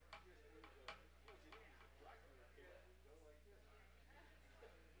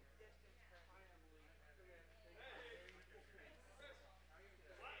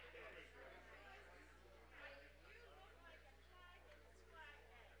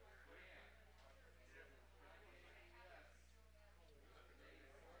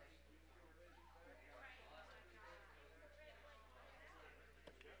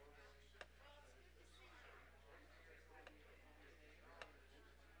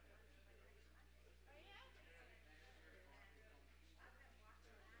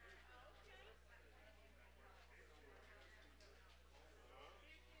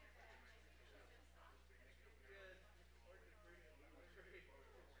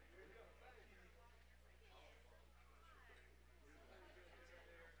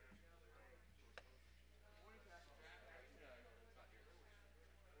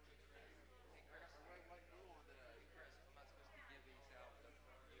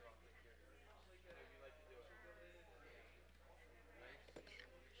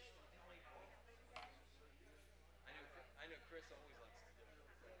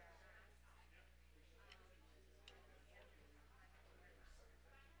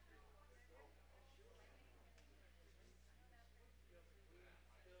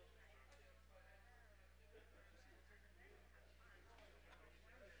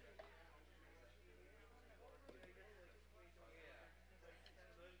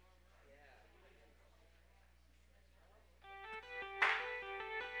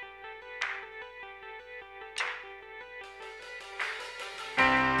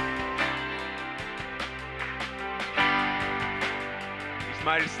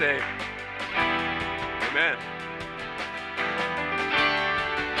mighty save. Amen.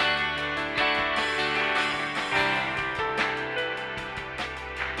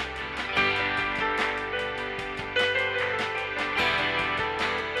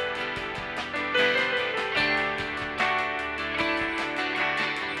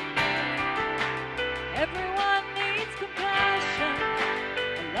 Everyone needs compassion,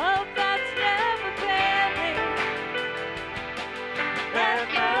 a love that's never failing. Let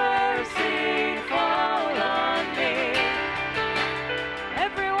mercy fall on me.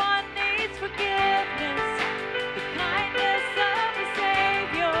 Everyone needs forgiveness, the kindness of the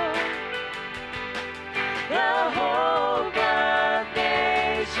Savior, the hope of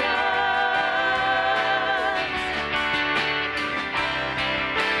nations.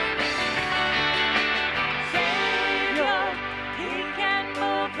 Savior, He can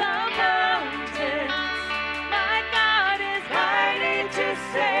move the mountains. My God is mighty to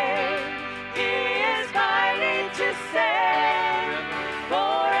save. He is mighty to save.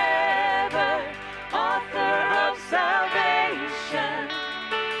 Forever, author of salvation.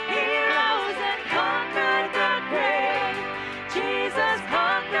 He rose and conquered the grave. Jesus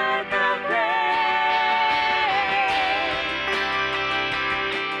conquered the grave.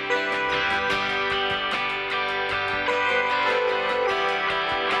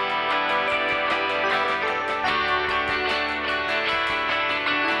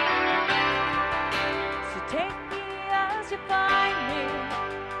 So take me as you find me,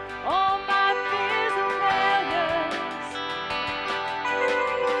 all my fears and failures.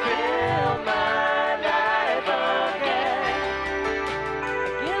 Fill my life again. I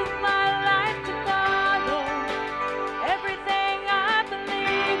give my life to follow everything I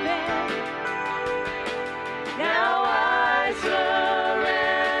believe in. Now I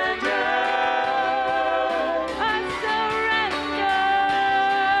surrender. I surrender.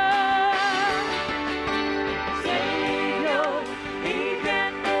 Savior, He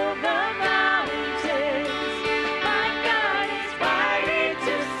can move the mountains. My God is mighty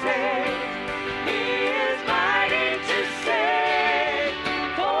to save. He is mighty to save.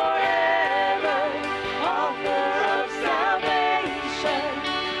 Forever, author of salvation.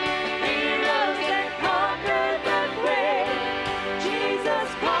 He rose and conquered the grave. Jesus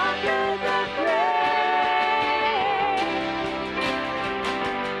conquered the grave.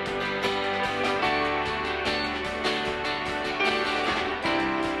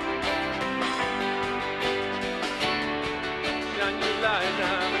 Shine your light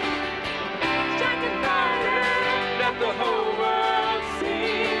now. Shine your light. Let the whole world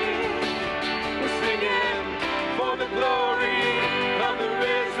see. We're singing for the glory of the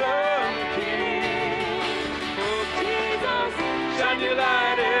risen King. Oh, Jesus, shine your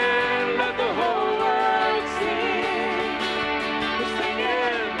light and let the whole world see. We're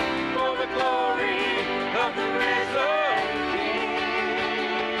singing for the glory of the risen King.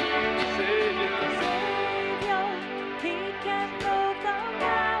 Savior, Savior, He can move the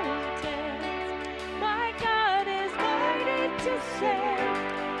mountains. My God is mighty to save.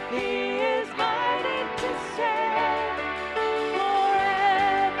 He is mighty to save.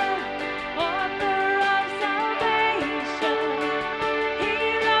 Forever, author of salvation. He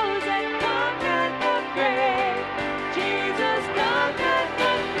rose and conquered the grave. Jesus conquered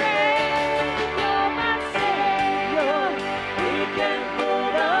the grave. You're my Savior. He can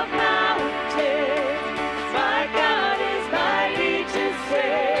move the mountains. My God is mighty to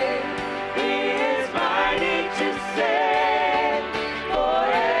save. He is mighty to save.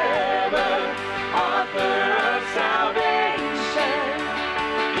 Forever, author of salvation.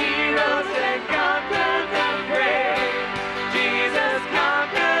 He rose and conquered the grave. Jesus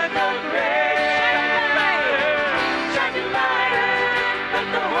conquered the grave. Shine your light and let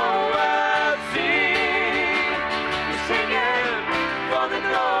the whole world see. We're singing for the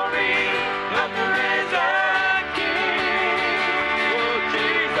glory of the risen King. oh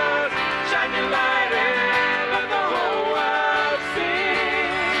Jesus, Shine your light and let the whole world see.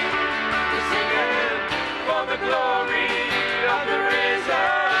 We're singing for the glory of the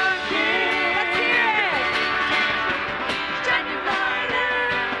risen King. Let's hear it. Shine your light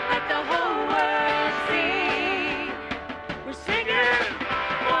and let the whole world see. We're singing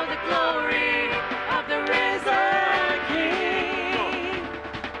for the glory of the risen King.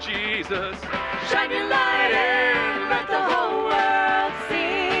 Jesus, Shine your light and let the whole world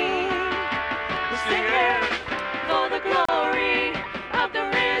see. We're singing for the glory of the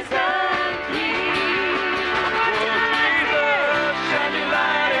risen King. oh Jesus, Shine your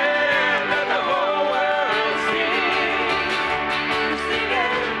light and let the whole world see. We're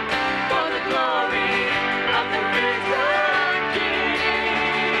singing for the glory of the risen King.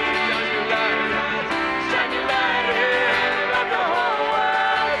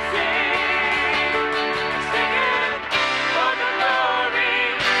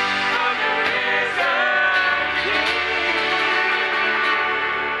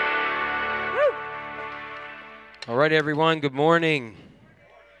 All right, everyone, good morning.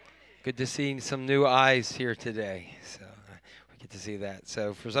 Good to see some new eyes here today. So we get to see that.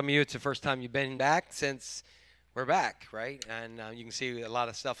 So for some of you, it's the first time you've been back since we're back, right? And you can see a lot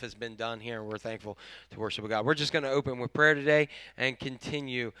of stuff has been done here, and we're thankful to worship with God. We're just going to open with prayer today and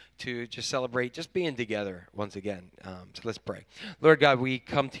continue to just celebrate just being together once again. So let's pray. Lord God, we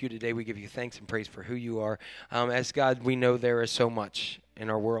come to you today. We give you thanks and praise for who you are. As God, we know there is so much in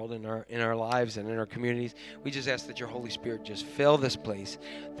our world, in our lives, and in our communities. We just ask that your Holy Spirit just fill this place,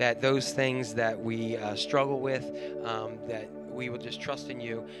 that those things that we struggle with, that we will just trust in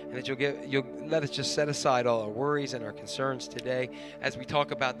you, and that you'll let us just set aside all our worries and our concerns today. As we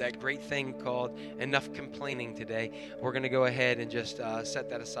talk about that great thing called enough complaining today, we're going to go ahead and just set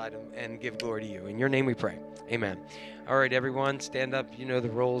that aside and give glory to you. In your name we pray. Amen. All right, everyone, stand up. You know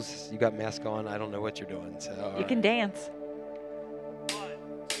the rules. You got mask on. I don't know what you're doing. So You can dance.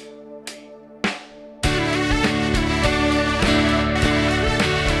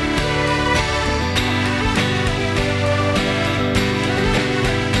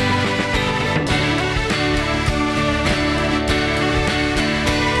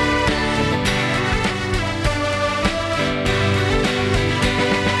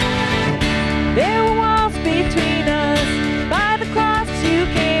 There were walls between us. By the cross you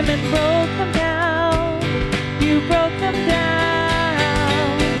came and broke them down. You broke them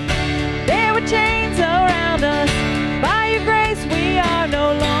down. There were chains around us. By your grace we are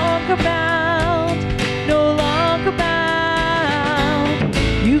no longer bound. No longer bound.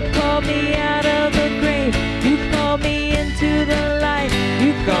 You called me out of the grave. You called me into the light.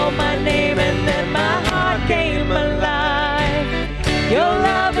 You called my name and then my heart came alive. Your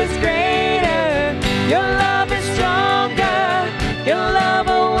love is greater. Your love is stronger. Your love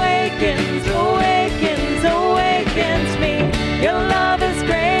awakens, awakens, awakens me. Your love is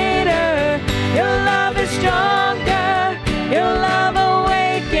greater. Your love is stronger. Your love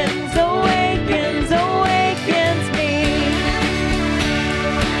awakens, awakens, awakens me.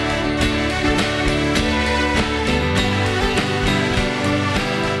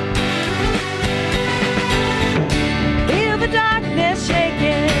 Feel the darkness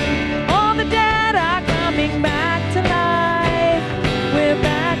shaking. All the dead are coming back to life. We're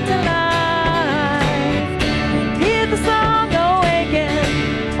back to life. Hear the song awaken.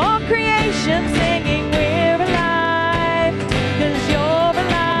 All creation singing, we're alive. 'Cause you're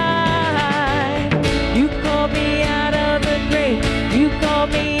alive. You called me out of the grave. You called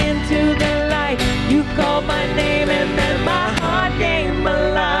me into the light. You called my name and then my heart came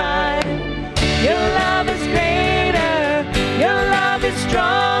alive. Your love is greater. Your love is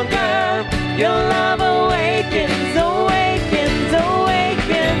stronger. Your love awakens, awakens,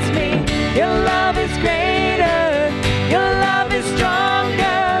 awakens me. Your love is greater. Your love is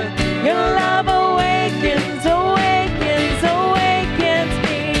stronger. Your love awakens, awakens, awakens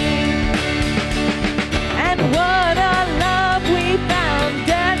me. And what a love we found.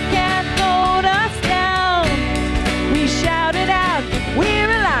 Death can't hold us down. We shouted out, we're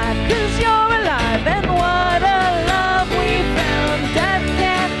alive, 'cause you're alive. And what a love we found. Death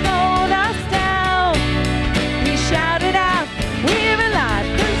can't hold us down. We shouted out, we're alive,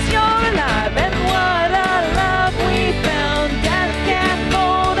 'cause you're alive. And what a love we found. Death can't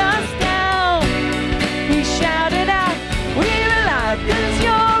hold us down. We shouted out, we're alive, 'cause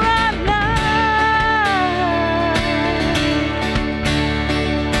you're alive.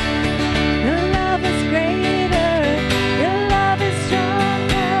 Your love is greater. Your love is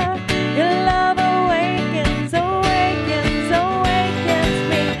stronger. Your love awakens, awakens, awakens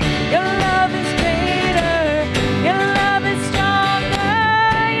me. Your love is greater. Your love is stronger.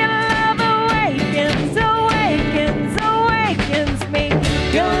 Your love awakens, awakens, awakens me.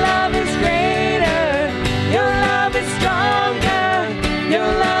 Your love is greater. Your love is stronger. Your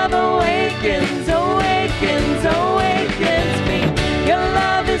love awakens, awakens, awakens me. Your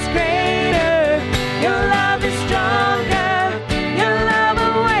love is greater. Your love is stronger. Your love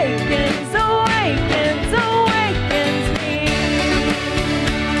awakens, awakens, awakens me.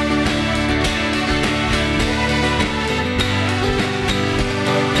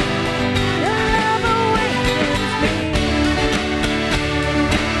 Your love awakens me.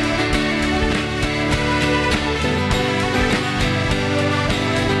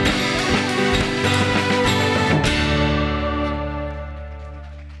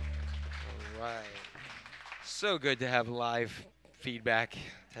 All right. So good to have live feedback.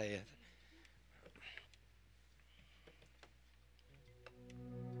 Tell you.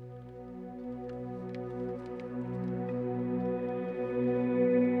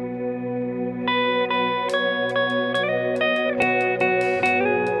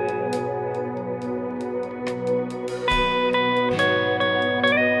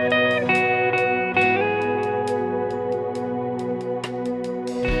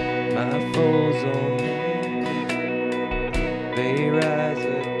 rise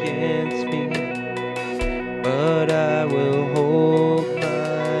against me, but I will hold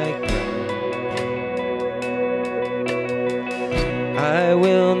my ground. I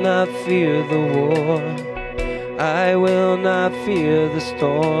will not fear the war, I will not fear the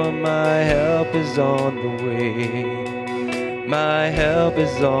storm. My help is on the way, my help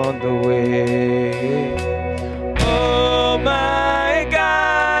is on the way. Oh my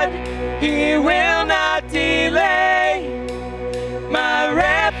God, He will not delay, my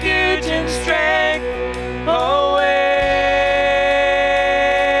refuge and strength always.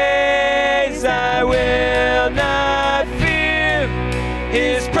 I will not fear,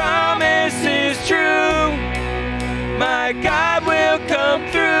 His promise is true, my God will come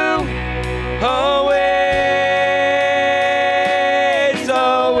through always,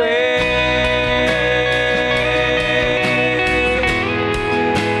 always.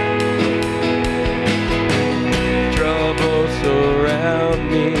 Trouble surround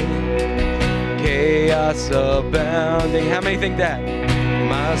me, chaos abounding. How many think that?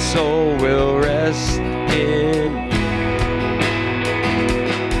 My soul will rest in you.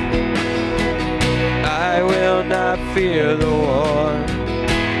 I will not fear the war,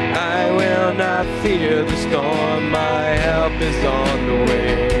 I will not fear the storm. My help is on the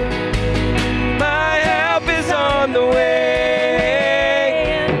way, my help is on the way.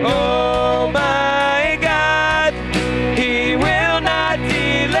 Oh my God, He will not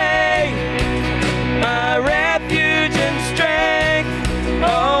delay, my refuge and strength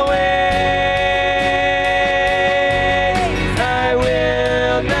always. I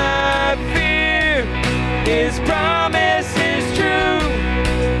will not fear, His promise is true,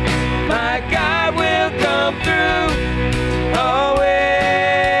 my God will come through always.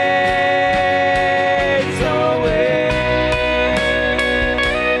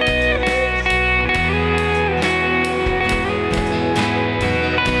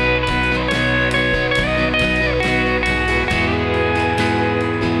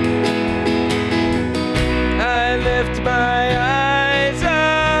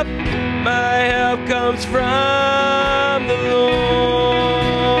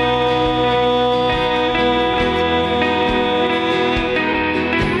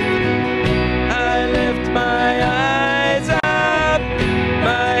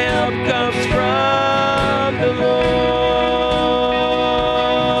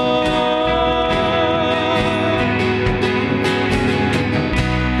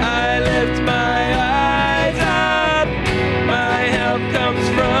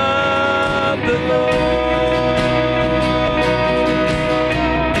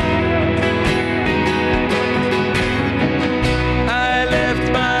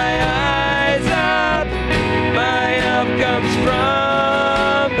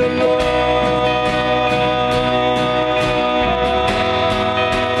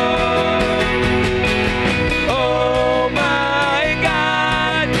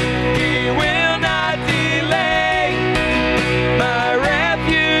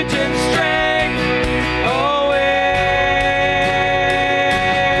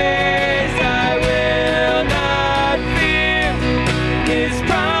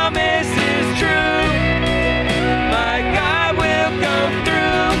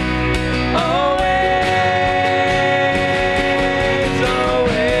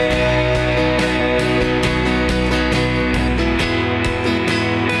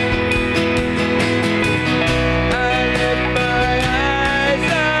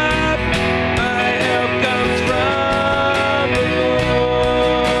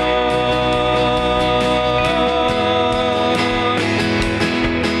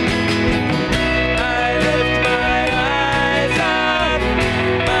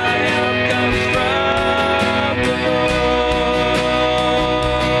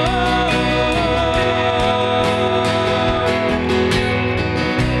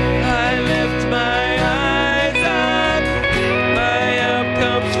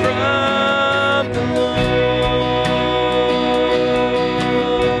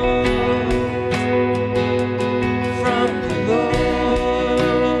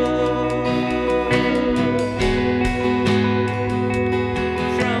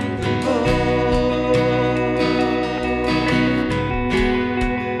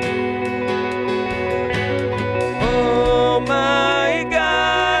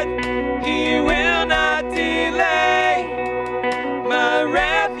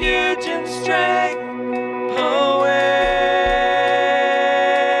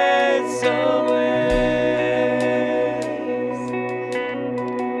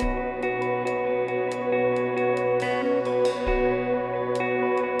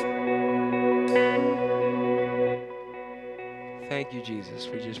 you, Jesus.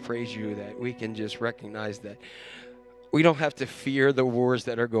 We just praise you that we can just recognize that we don't have to fear the wars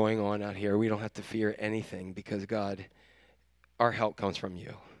that are going on out here. We don't have to fear anything because, God, our help comes from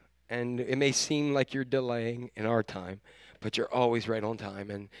you. And it may seem like you're delaying in our time, but you're always right on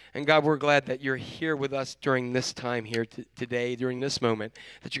time. And God, we're glad that you're here with us during this time here today, during this moment,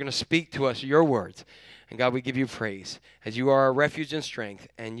 that you're going to speak to us your words. And God, we give you praise as you are our refuge and strength,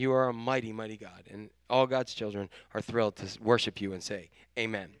 and you are a mighty, mighty God. And all God's children are thrilled to worship you and say,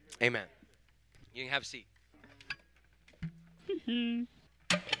 amen. Amen. You can have a seat.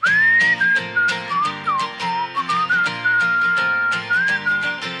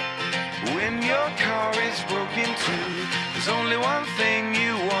 When your car is broken too, there's only one thing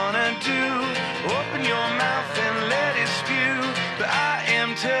you wanna do. Open your mouth and let it spew. But I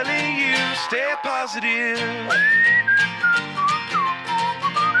am telling you, stay positive.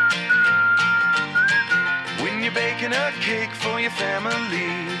 When you're baking a cake for your family,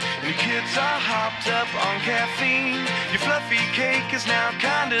 and your kids are hopped up on caffeine, your fluffy cake is now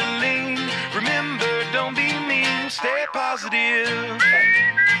kinda lean. Remember, don't be mean, stay positive.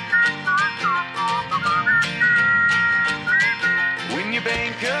 When your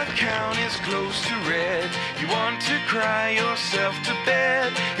bank account is close to red, you want to cry yourself to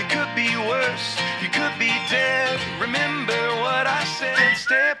bed. It could be worse, you could be dead. Remember what I said,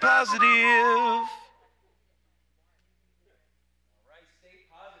 stay positive.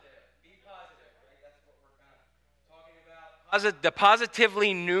 The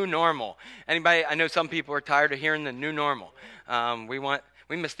positively new normal. Anybody? I know some people are tired of hearing the new normal.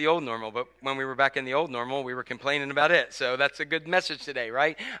 We miss the old normal, but when we were back in the old normal, we were complaining about it. So that's a good message today,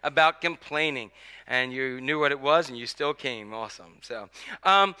 right? About complaining. And you knew what it was, and you still came. Awesome. So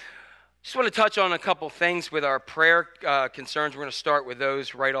just want to touch on a couple things with our prayer concerns. We're going to start with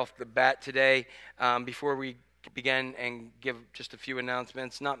those right off the bat today before we begin and give just a few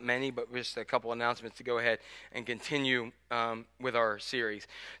announcements, not many, but just a couple announcements to go ahead and continue with our series.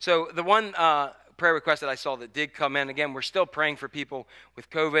 So the one prayer request that I saw that did come in, again, we're still praying for people with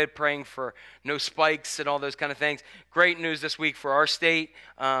COVID, praying for no spikes and all those kind of things. Great news this week for our state,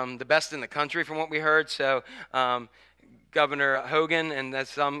 the best in the country from what we heard. So Governor Hogan, and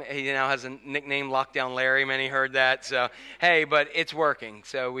he now has a nickname, Lockdown Larry. Many heard that. So, hey, but it's working.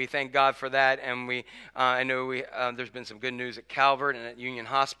 So we thank God for that. And I know there's been some good news at Calvert and at Union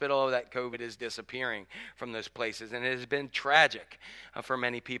Hospital that COVID is disappearing from those places. And it has been tragic for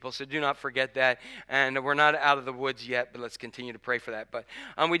many people. So do not forget that. And we're not out of the woods yet, but let's continue to pray for that. But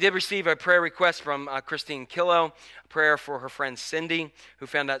we did receive a prayer request from Christine Killow, a prayer for her friend Cindy, who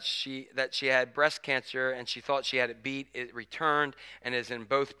found out that she had breast cancer and she thought she had it beat. It returned and is in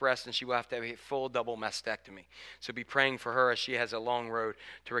both breasts, and she will have to have a full double mastectomy. So be praying for her as she has a long road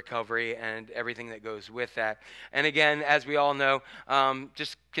to recovery and everything that goes with that. And again, as we all know,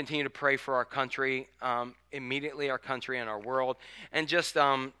 just continue to pray for our country, immediately our country and our world. And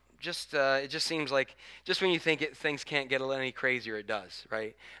it just seems like just when you think things can't get any crazier, it does,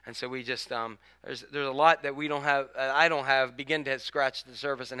 right? And so we just there's a lot that we don't have, I don't have, begin to scratch the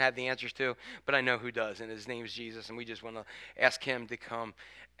surface and have the answers to, but I know who does, and his name is Jesus, and we just want to ask him to come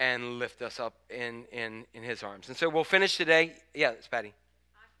and lift us up in his arms. And so we'll finish today. Yeah, it's Patty.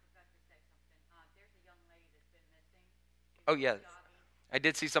 I forgot to say something. There's a young lady that's been missing. Oh yeah, I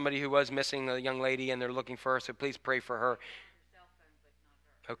did see somebody who was missing, a young lady, and they're looking for her. So please pray for her.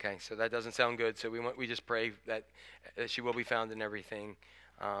 Okay, so that doesn't sound good. So we just pray that she will be found and everything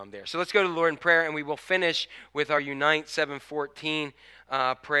there. So let's go to the Lord in prayer, and we will finish with our Unite 714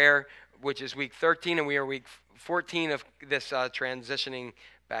 prayer, which is week 13, and we are week 14 of this transitioning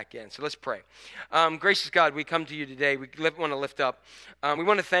back in. So let's pray. Gracious God, we come to you today. We want to lift up. We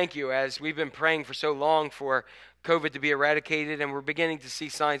want to thank you as we've been praying for so long for COVID to be eradicated, and we're beginning to see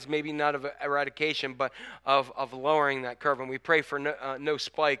signs, maybe not of eradication, but of lowering that curve. And we pray for no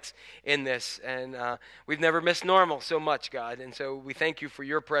spikes in this. And we've never missed normal so much, God. And so we thank you for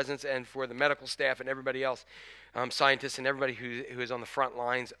your presence and for the medical staff and everybody else, scientists and everybody who is on the front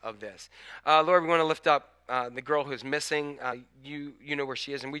lines of this. Lord, we want to lift up the girl who's missing. You know where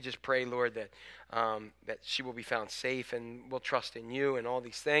she is, and we just pray, Lord, that she will be found safe, and we'll trust in you and all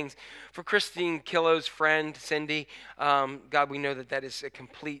these things. For Christine Killow's friend, Cindy, God, we know that is a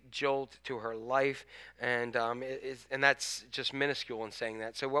complete jolt to her life, and that's just minuscule in saying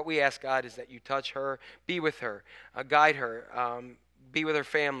that. So what we ask, God, is that you touch her, be with her, guide her, be with her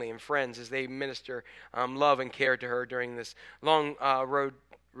family and friends as they minister love and care to her during this long road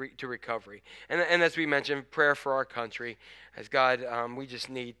to recovery. And as we mentioned, prayer for our country. As God, we just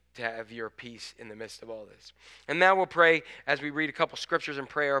need to have your peace in the midst of all this. And now we'll pray as we read a couple scriptures and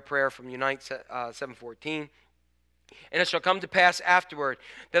pray our prayer from Unite 714. And it shall come to pass afterward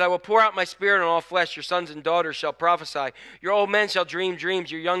that I will pour out my spirit on all flesh. Your sons and daughters shall prophesy. Your old men shall dream dreams.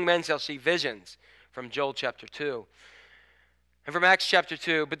 Your young men shall see visions. From Joel chapter 2. And from Acts chapter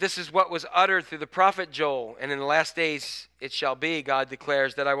 2. But this is what was uttered through the prophet Joel. And in the last days it shall be, God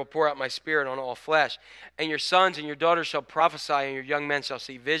declares, that I will pour out my spirit on all flesh. And your sons and your daughters shall prophesy. And your young men shall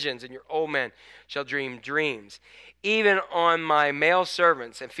see visions. And your old men shall dream dreams. Even on my male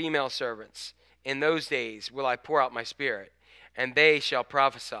servants and female servants. In those days will I pour out my spirit, and they shall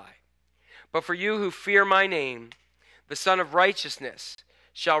prophesy. But for you who fear my name, the Son of Righteousness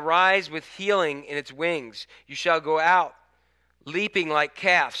shall rise with healing in its wings. You shall go out, leaping like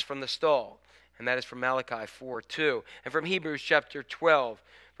calves from the stall. And that is from Malachi 4:2. And from Hebrews chapter 12,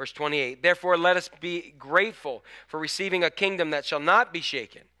 verse 28. Therefore let us be grateful for receiving a kingdom that shall not be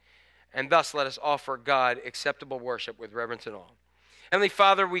shaken. And thus let us offer God acceptable worship with reverence and awe. Heavenly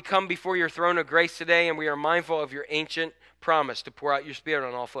Father, we come before your throne of grace today, and we are mindful of your ancient promise to pour out your Spirit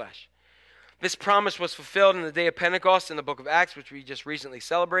on all flesh. This promise was fulfilled in the day of Pentecost in the book of Acts, which we just recently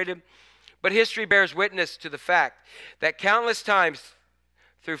celebrated. But history bears witness to the fact that countless times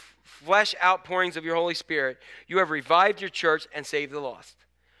through flesh outpourings of your Holy Spirit, you have revived your church and saved the lost.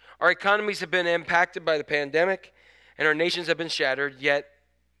 Our economies have been impacted by the pandemic, and our nations have been shattered, yet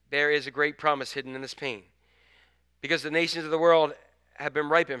there is a great promise hidden in this pain. Because the nations of the world have been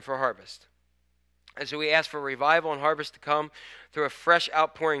ripened for harvest. And so we ask for revival and harvest to come through a fresh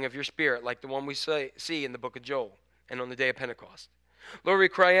outpouring of your Spirit, like the one we see in the book of Joel and on the day of Pentecost. Lord, we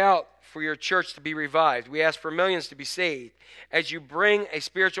cry out for your church to be revived. We ask for millions to be saved as you bring a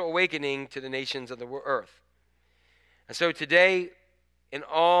spiritual awakening to the nations of the earth. And so today, in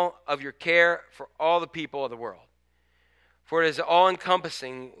all of your care for all the people of the world, for it is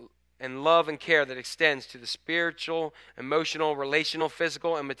all-encompassing and love and care that extends to the spiritual, emotional, relational,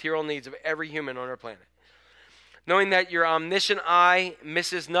 physical, and material needs of every human on our planet. Knowing that your omniscient eye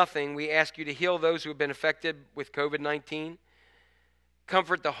misses nothing, we ask you to heal those who have been affected with COVID-19,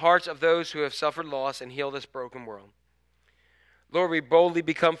 comfort the hearts of those who have suffered loss, and heal this broken world. Lord, we boldly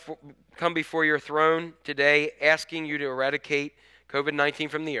come before your throne today, asking you to eradicate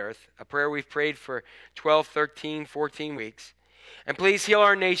COVID-19 from the earth, a prayer we've prayed for 12, 13, 14 weeks. And please heal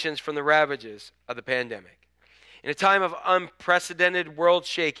our nations from the ravages of the pandemic. In a time of unprecedented world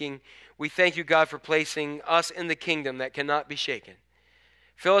shaking, we thank you, God, for placing us in the kingdom that cannot be shaken.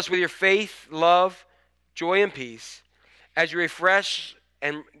 Fill us with your faith, love, joy, and peace as you refresh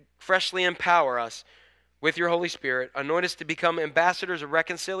and freshly empower us with your Holy Spirit. Anoint us to become ambassadors of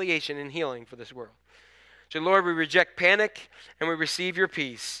reconciliation and healing for this world. So, Lord, we reject panic and we receive your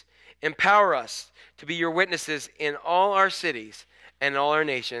peace. Empower us to be your witnesses in all our cities and all our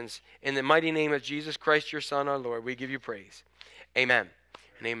nations. In the mighty name of Jesus Christ, your Son, our Lord, we give you praise. Amen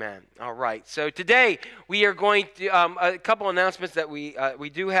and amen. All right. So today we are going to, a couple announcements that we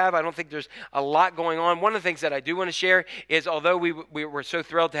do have. I don't think there's a lot going on. One of the things that I do want to share is, although we were so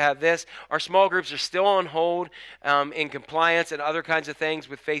thrilled to have this, our small groups are still on hold in compliance and other kinds of things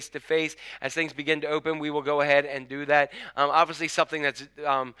with face-to-face. As things begin to open, we will go ahead and do that. Obviously, something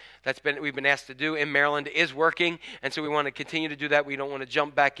we've been asked to do in Maryland is working, and so we want to continue to do that. We don't want to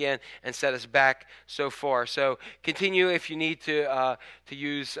jump back in and set us back so far. So continue if you need to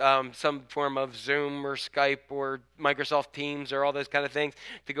use some form of Zoom or Skype or Microsoft Teams or all those kind of things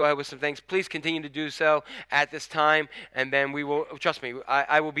to go ahead with some things. Please continue to do so at this time, and then we will, trust me,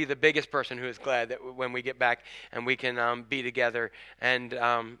 I will be the biggest person who is glad that when we get back and we can be together. And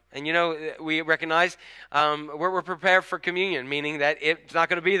you know, we recognize we're prepared for communion, meaning that it's not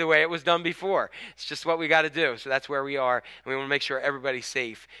going to be the way it was done before. It's just what we got to do. So that's where we are, and we want to make sure everybody's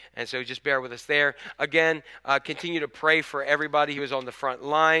safe. And so just bear with us there. Again, continue to pray for everybody who is on the front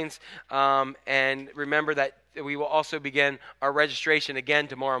lines, and remember that we will also begin our registration again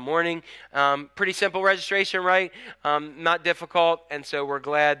tomorrow morning. Pretty simple registration, right? Not difficult, and so we're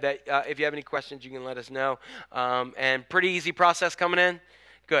glad that if you have any questions, you can let us know. And pretty easy process coming in.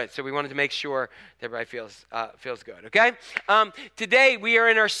 Good. So we wanted to make sure that everybody feels good. Okay. Today we are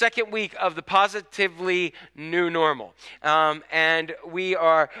in our second week of the Positively New Normal, and we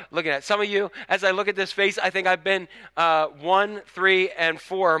are looking at some of you. As I look at this face, I think I've been 1, 3, and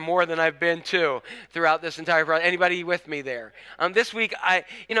 4 more than I've been 2 throughout this entire process. Anybody with me there? This week, I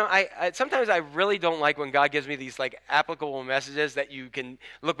sometimes I really don't like when God gives me these like applicable messages that you can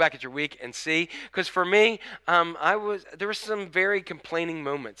look back at your week and see. Because for me, there were some very complaining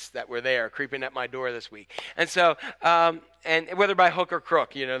moments that were there creeping at my door this week. And so, and whether by hook or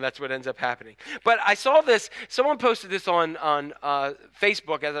crook, you know, that's what ends up happening. But I saw this, someone posted this on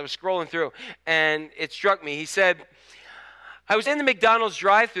Facebook as I was scrolling through, and it struck me. He said, I was in the McDonald's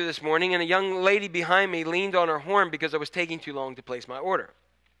drive-thru this morning, and a young lady behind me leaned on her horn because I was taking too long to place my order.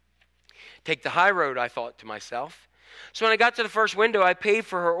 Take the high road, I thought to myself. So when I got to the first window, I paid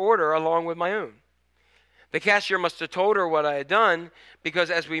for her order along with my own. The cashier must have told her what I had done,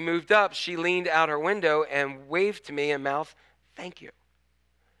 because as we moved up, she leaned out her window and waved to me and mouthed, "Thank you."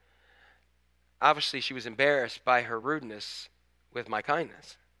 Obviously, she was embarrassed by her rudeness with my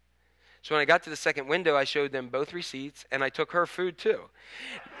kindness. So when I got to the second window, I showed them both receipts, and I took her food too.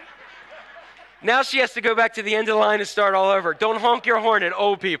 Now she has to go back to the end of the line and start all over. Don't honk your horn at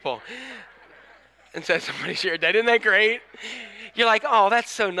old people. And so somebody shared that. Isn't that great? You're like, oh, that's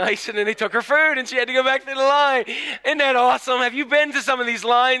so nice. And then they took her food, and she had to go back to the line. Isn't that awesome? Have you been to some of these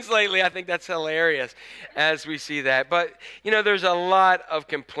lines lately? I think that's hilarious as we see that. But, there's a lot of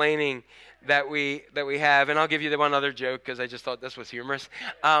complaining that we have. And I'll give you the one other joke because I just thought this was humorous.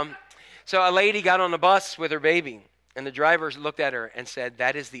 So a lady got on the bus with her baby, and the driver looked at her and said,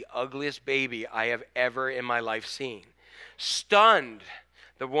 "That is the ugliest baby I have ever in my life seen." Stunned,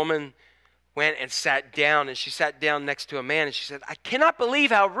 the woman went and sat down, and she sat down next to a man, and she said, "I cannot believe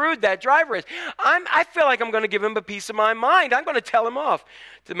how rude that driver is. I feel like I'm going to give him a piece of my mind. I'm going to tell him off."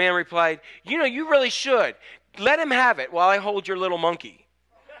 The man replied, "You really should. Let him have it while I hold your little monkey."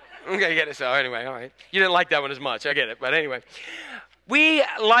 Okay, get it. So anyway, all right. You didn't like that one as much. I get it. But anyway. We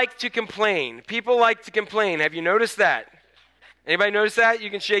like to complain. People like to complain. Have you noticed that? Anybody notice that? You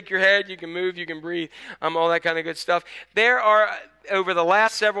can shake your head, you can move, you can breathe, all that kind of good stuff. There are, over the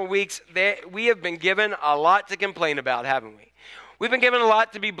last several weeks, we have been given a lot to complain about, haven't we? We've been given a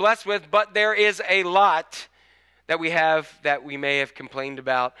lot to be blessed with, but there is a lot that we have that we may have complained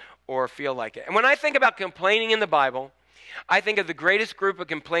about or feel like it. And when I think about complaining in the Bible, I think of the greatest group of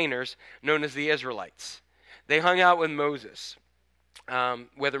complainers known as the Israelites. They hung out with Moses.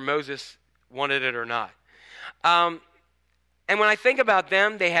 Whether Moses wanted it or not. And when I think about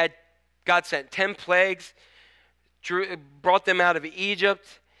them, God sent 10 plagues, brought them out of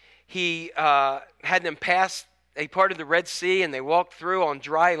Egypt. He had them pass a part of the Red Sea, and they walked through on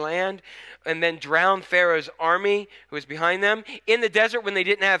dry land, and then drowned Pharaoh's army who was behind them. In the desert, when they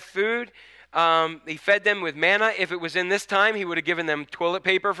didn't have food, he fed them with manna. If it was in this time, he would have given them toilet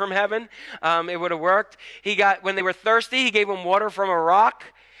paper from heaven. It would have worked. When they were thirsty, he gave them water from a rock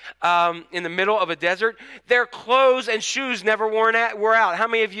in the middle of a desert. Their clothes and shoes never wore out. How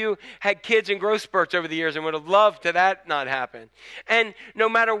many of you had kids in growth spurts over the years and would have loved to that not happen? And no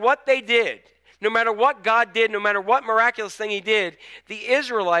matter what they did, no matter what God did, no matter what miraculous thing he did, the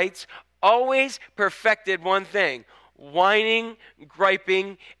Israelites always perfected one thing: whining,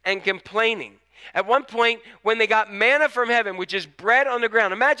 griping, and complaining. At one point, when they got manna from heaven, which is bread on the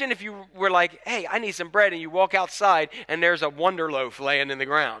ground. Imagine if you were like, "Hey, I need some bread," and you walk outside and there's a Wonder Loaf laying in the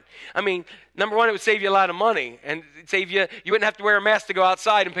ground. I mean, number one, it would save you a lot of money, and you wouldn't have to wear a mask to go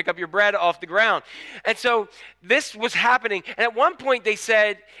outside and pick up your bread off the ground. And so this was happening. And at one point they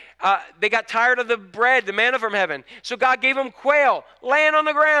said, they got tired of the bread, the manna from heaven. So God gave them quail laying on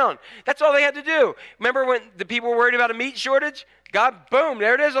the ground. That's all they had to do. Remember when the people were worried about a meat shortage? God, boom,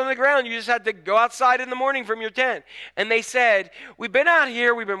 there it is on the ground. You just had to go outside in the morning from your tent. And they said, "We've been out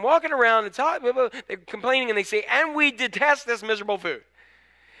here, we've been walking around." It's hot. They're complaining, and they say, "And we detest this miserable food."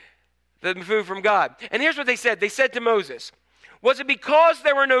 The food from God. And here's what they said. They said to Moses, "Was it because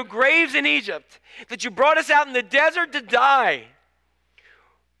there were no graves in Egypt that you brought us out in the desert to die?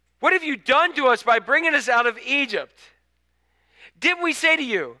 What have you done to us by bringing us out of Egypt? Didn't we say to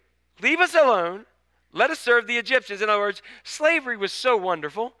you, 'Leave us alone, let us serve the Egyptians'?" In other words, slavery was so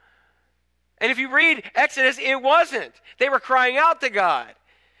wonderful. And if you read Exodus, it wasn't. They were crying out to God.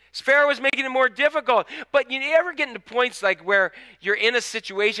 Pharaoh was making it more difficult. But you ever get into points like where you're in a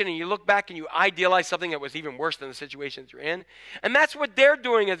situation and you look back and you idealize something that was even worse than the situations you're in? And that's what they're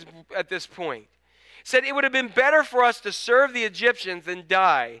doing at this point. Said it would have been better for us to serve the Egyptians than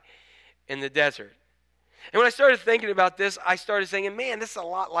die in the desert. And when I started thinking about this, I started saying, man, this is a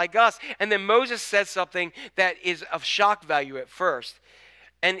lot like us. And then Moses says something that is of shock value at first.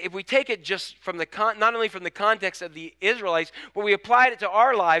 And if we take it just from not only from the context of the Israelites, but we applied it to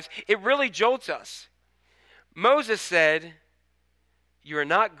our lives, it really jolts us. Moses said, "You are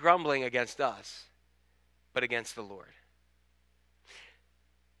not grumbling against us, but against the Lord."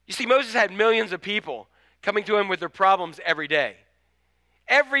 You see, Moses had millions of people coming to him with their problems every day.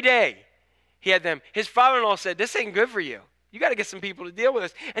 Every day he had them. His father-in-law said, "This ain't good for you. You got to get some people to deal with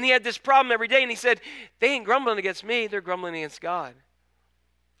this." And he had this problem every day, and he said, "They ain't grumbling against me, they're grumbling against God."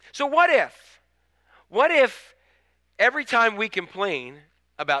 So what if every time we complain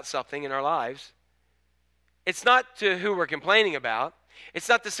about something in our lives, it's not to who we're complaining about, it's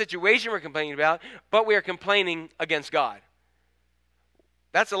not the situation we're complaining about, but we are complaining against God?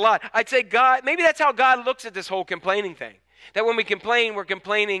 That's a lot. I'd say God, maybe that's how God looks at this whole complaining thing. That when we complain, we're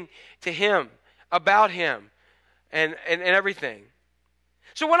complaining to him, about him, and everything.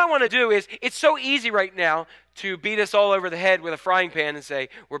 So what I want to do is, it's so easy right now to beat us all over the head with a frying pan and say,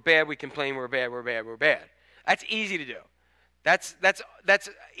 we're bad, we complain, we're bad, we're bad, we're bad. That's easy to do. That's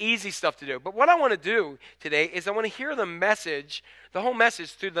easy stuff to do. But what I want to do today is I want to hear the message, the whole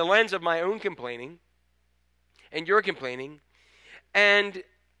message, through the lens of my own complaining and your complaining. And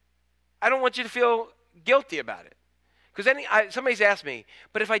I don't want you to feel guilty about it. Because somebody's asked me,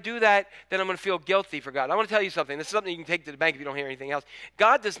 but if I do that, then I'm going to feel guilty for God. I want to tell you something. This is something you can take to the bank if you don't hear anything else.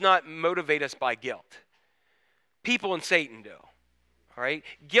 God does not motivate us by guilt. People and Satan do. All right?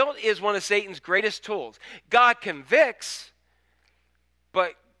 Guilt is one of Satan's greatest tools. God convicts,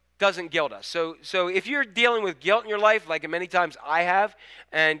 but doesn't guilt us. So if you're dealing with guilt in your life, like many times I have,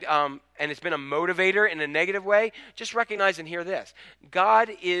 and it's been a motivator in a negative way, just recognize and hear this. God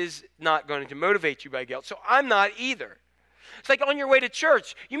is not going to motivate you by guilt, so I'm not either. It's like on your way to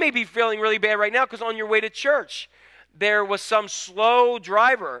church. You may be feeling really bad right now because on your way to church, there was some slow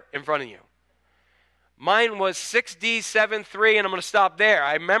driver in front of you. Mine was 6D73, and I'm going to stop there.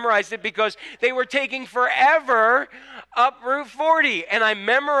 I memorized it because they were taking forever up Route 40, and I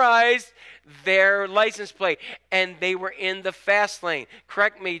memorized their license plate, and they were in the fast lane.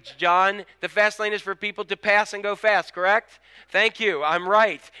 Correct me, John. The fast lane is for people to pass and go fast, correct? Thank you. I'm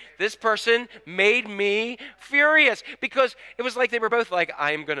right. This person made me furious because it was like they were both like,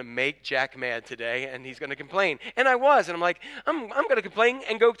 I'm going to make Jack mad today, and he's going to complain. And I was, and I'm like, I'm going to complain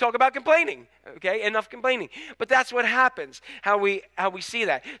and go talk about complaining. Okay, enough complaining. But that's what happens, how we see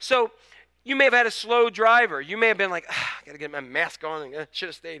that. So you may have had a slow driver. You may have been like, I got to get my mask on, and should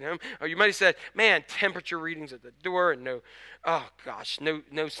have stayed home. Or you might have said, man, temperature readings at the door, and no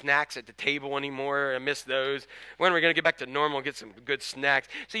snacks at the table anymore. I miss those. When are we going to get back to normal and get some good snacks?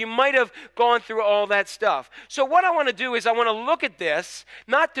 So you might have gone through all that stuff. So what I want to do is I want to look at this,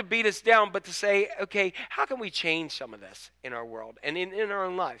 not to beat us down, but to say, okay, how can we change some of this in our world and in our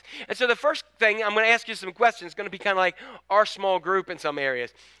own lives? And so the first thing, I'm going to ask you some questions. It's going to be kind of like our small group in some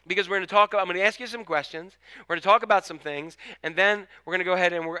areas, because I'm going to ask you some questions. We're going to talk about some things, and then we're going to go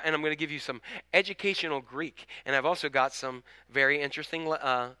ahead and I'm going to give you some educational Greek. And I've also got some very interesting,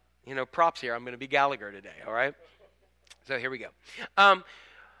 props here. I'm going to be Gallagher today, all right? So here we go.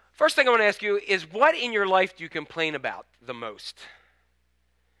 First thing I want to ask you is, what in your life do you complain about the most?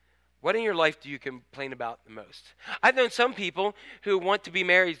 What in your life do you complain about the most? I've known some people who wanted to be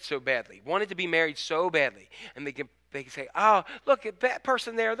married so badly, and they can say, oh, look at that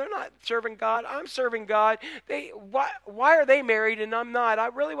person there. They're not serving God. I'm serving God. Why are they married and I'm not? I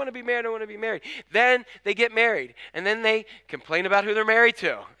really want to be married. I want to be married. Then they get married, and then they complain about who they're married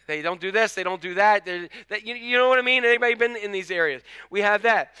to. They don't do this. They don't do that. You know what I mean? Anybody been in these areas? We have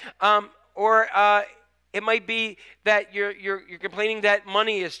that. It might be that you're complaining that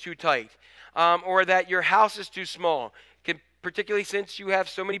money is too tight, or that your house is too small. Particularly since you have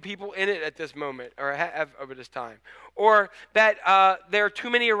so many people in it at this moment, or have over this time. Or that there are too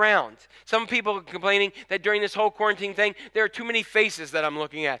many around. Some people are complaining that during this whole quarantine thing, there are too many faces that I'm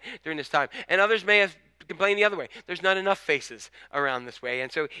looking at during this time. And others may have complained the other way. There's not enough faces around this way.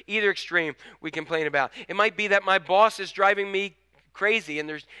 And so either extreme we complain about. It might be that my boss is driving me crazy,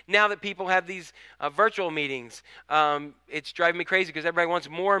 and now that people have these virtual meetings, it's driving me crazy because everybody wants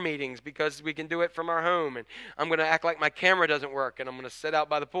more meetings because we can do it from our home, and I'm going to act like my camera doesn't work, and I'm going to sit out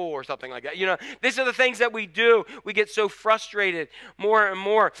by the pool or something like that. These are the things that we do. We get so frustrated more and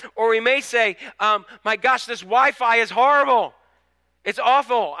more. Or we may say, my gosh, this Wi-Fi is horrible. It's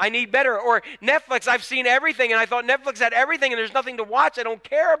awful. I need better. Or Netflix, I've seen everything, and I thought Netflix had everything, and there's nothing to watch. I don't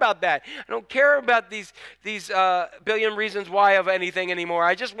care about that. I don't care about these billion reasons why of anything anymore.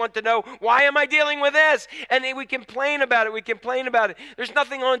 I just want to know, why am I dealing with this? And we complain about it. There's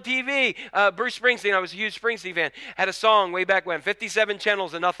nothing on TV. Bruce Springsteen, I was a huge Springsteen fan, had a song way back when, 57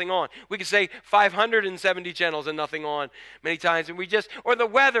 channels and nothing on. We could say 570 channels and nothing on many times. And or the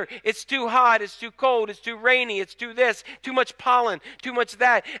weather, it's too hot, it's too cold, it's too rainy, it's too this, too much pollen, too much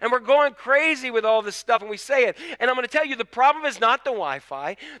that, and we're going crazy with all this stuff, and we say it. And I'm going to tell you, the problem is not the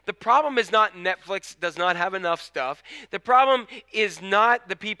Wi-Fi. The problem is not Netflix does not have enough stuff. The problem is not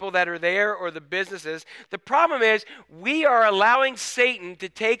the people that are there or the businesses. The problem is we are allowing Satan to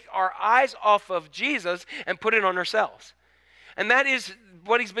take our eyes off of Jesus and put it on ourselves. And that is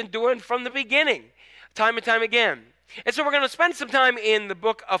what he's been doing from the beginning, time and time again. And so we're going to spend some time in the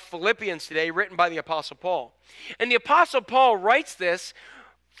book of Philippians today, written by the Apostle Paul. And the Apostle Paul writes this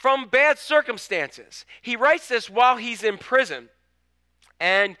from bad circumstances. He writes this while he's in prison.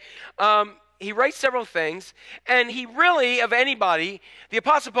 And he writes several things, and he really, of anybody, the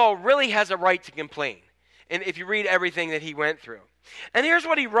Apostle Paul really has a right to complain. And if you read everything that he went through. And here's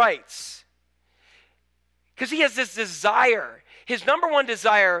what he writes. Because he has this desire. His number one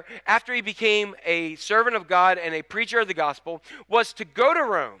desire after he became a servant of God and a preacher of the gospel was to go to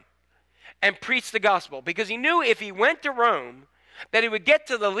Rome and preach the gospel. Because he knew if he went to Rome, that he would get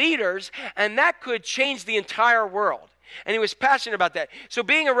to the leaders, and that could change the entire world. And he was passionate about that. So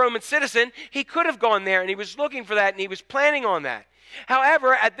being a Roman citizen, he could have gone there, and he was looking for that, and he was planning on that.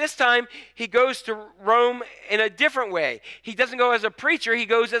 However, at this time, he goes to Rome in a different way. He doesn't go as a preacher, he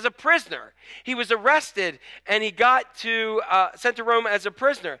goes as a prisoner. He was arrested, and he got sent to Rome as a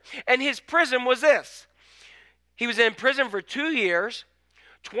prisoner. And his prison was this. He was in prison for 2 years.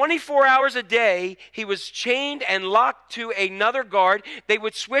 24 hours a day, he was chained and locked to another guard. They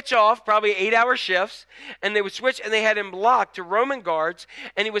would switch off, probably 8-hour shifts, and they would switch, and they had him locked to Roman guards,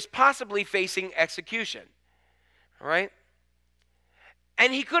 and he was possibly facing execution. All right?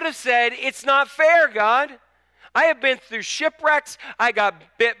 And he could have said, it's not fair, God. I have been through shipwrecks. I got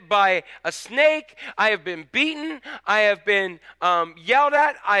bit by a snake. I have been beaten. I have been yelled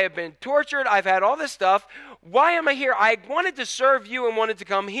at. I have been tortured. I've had all this stuff. Why am I here? I wanted to serve you and wanted to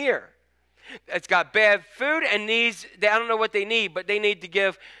come here. It's got bad food and needs, I don't know what they need, but they need to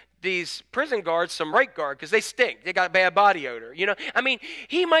give these prison guards some right guard because they stink. They got bad body odor. You know, I mean,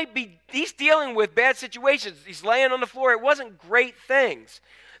 he's dealing with bad situations. He's laying on the floor. It wasn't great things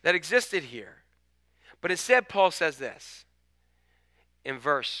that existed here. But instead, Paul says this in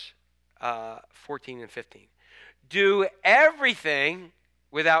verse 14 and 15. Do everything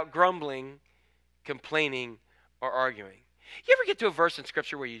without grumbling, complaining, or arguing. You ever get to a verse in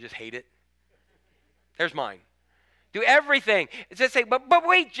Scripture where you just hate it? There's mine. Do everything. It says, say, but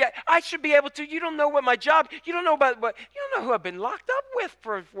wait, I should be able to. You don't know what my job. You don't know about what. You don't know who I've been locked up with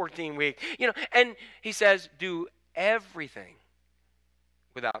for 14 weeks. You know, and he says, do everything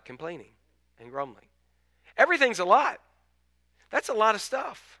without complaining and grumbling. Everything's a lot. That's a lot of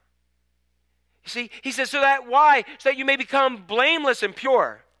stuff. You see, he says, so that why? So that you may become blameless and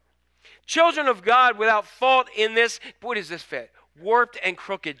pure. Children of God without fault in this, boy, does this fit? Warped and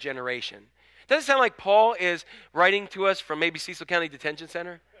crooked generation. Doesn't it sound like Paul is writing to us from maybe Cecil County Detention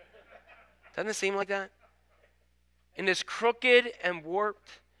Center? Doesn't it seem like that? In this crooked and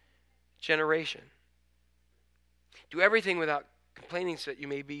warped generation. Do everything without complaining so that you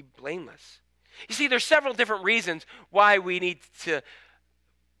may be blameless. You see, there's several different reasons why we need to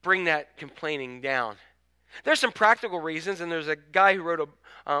bring that complaining down. There's some practical reasons, and there's a guy who wrote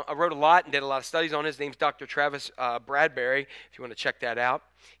a lot and did a lot of studies on it. His name's Dr. Travis Bradberry, if you want to check that out.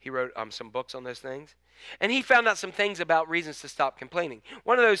 He wrote some books on those things. And he found out some things about reasons to stop complaining.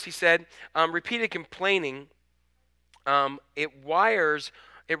 One of those, he said, repeated complaining, it rewires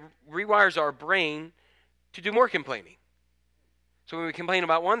our brain to do more complaining. So when we complain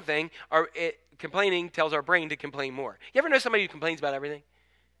about one thing, complaining tells our brain to complain more. You ever know somebody who complains about everything?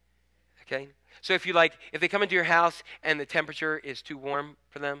 Okay? So if they come into your house and the temperature is too warm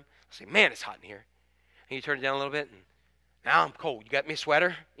for them, they'll say, man, it's hot in here. And you turn it down a little bit, and now I'm cold. You got me a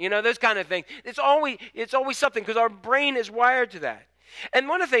sweater? You know, those kind of things. It's always something because our brain is wired to that. And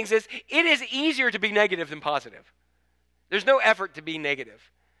one of the things is, it is easier to be negative than positive. There's no effort to be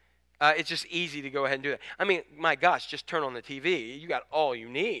negative. It's just easy to go ahead and do that. I mean, my gosh, just turn on the TV. You got all you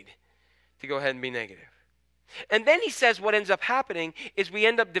need to go ahead and be negative. And then he says what ends up happening is we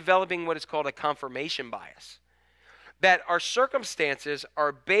end up developing what is called a confirmation bias. That our circumstances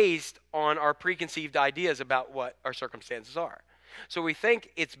are based on our preconceived ideas about what our circumstances are. So we think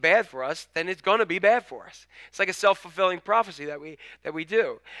it's bad for us, then it's going to be bad for us. It's like a self-fulfilling prophecy that we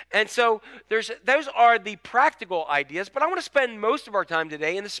do. And so those are the practical ideas, but I want to spend most of our time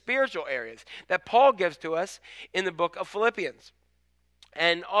today in the spiritual areas that Paul gives to us in the book of Philippians.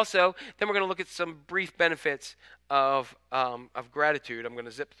 And also, then we're going to look at some brief benefits of gratitude. I'm going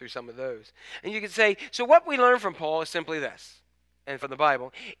to zip through some of those. And you can say, so what we learn from Paul is simply this, and from the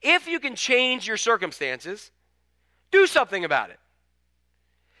Bible. If you can change your circumstances, do something about it.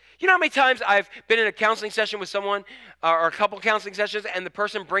 You know how many times I've been in a counseling session with someone, or a couple counseling sessions, and the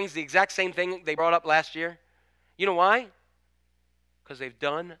person brings the exact same thing they brought up last year? You know why? Because they've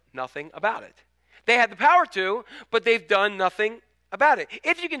done nothing about it. They had the power to, but they've done nothing about it.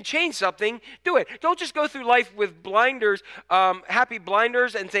 If you can change something, do it. Don't just go through life with blinders, happy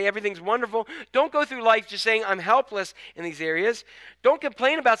blinders, and say everything's wonderful. Don't go through life just saying I'm helpless in these areas. Don't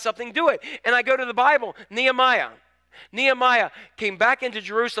complain about something, do it. And I go to the Bible, Nehemiah. Nehemiah came back into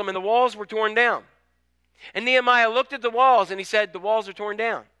Jerusalem and the walls were torn down. And Nehemiah looked at the walls and he said, the walls are torn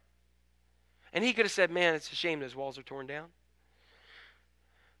down. And he could have said, man, it's a shame those walls are torn down.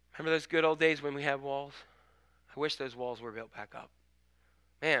 Remember those good old days when we had walls? I wish those walls were built back up.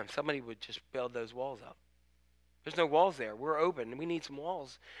 Man, somebody would just build those walls up. There's no walls there. We're open. We need some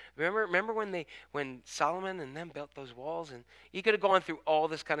walls. Remember when Solomon and them built those walls, and he could have gone through all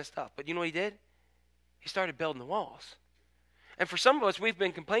this kind of stuff. But you know what he did? He started building the walls. And for some of us, we've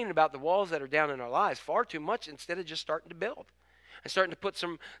been complaining about the walls that are down in our lives far too much instead of just starting to build and starting to put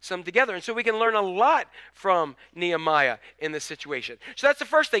some together. And so we can learn a lot from Nehemiah in this situation. So that's the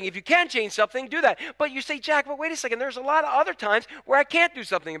first thing. If you can change something, do that. But you say, Jack, but wait a second. There's a lot of other times where I can't do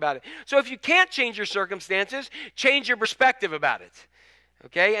something about it. So if you can't change your circumstances, change your perspective about it.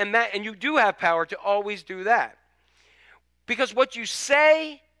 Okay? And you do have power to always do that. Because what you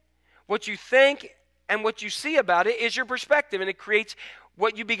say, what you think, and what you see about it is your perspective, and it creates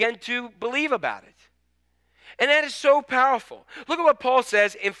what you begin to believe about it. And that is so powerful. Look at what Paul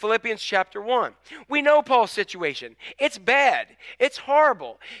says in Philippians chapter 1. We know Paul's situation. It's bad. It's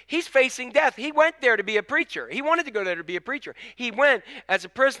horrible. He's facing death. He went there to be a preacher. He wanted to go there to be a preacher. He went as a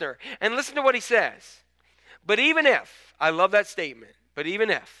prisoner. And listen to what he says. But even if, I love that statement, but even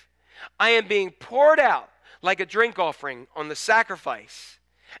if I am being poured out like a drink offering on the sacrifice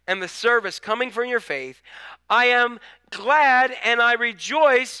and the service coming from your faith, I am glad and I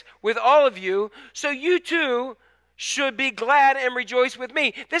rejoice with all of you, so you too should be glad and rejoice with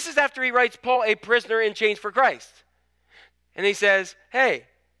me. This is after he writes Paul a prisoner in chains for Christ. And he says, hey,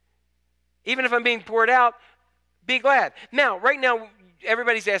 even if I'm being poured out, be glad. Now, right now,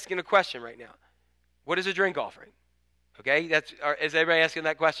 everybody's asking a question right now. What is a drink offering? Okay, is everybody asking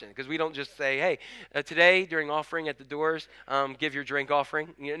that question? Because we don't just say, hey, today during offering at the doors, give your drink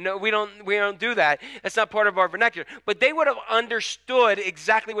offering. No, we don't do that. That's not part of our vernacular. But they would have understood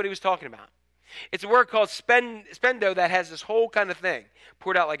exactly what he was talking about. It's a word called spendo that has this whole kind of thing,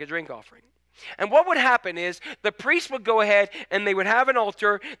 poured out like a drink offering. And what would happen is the priest would go ahead and they would have an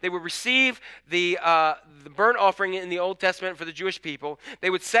altar. They would receive the burnt offering in the Old Testament for the Jewish people.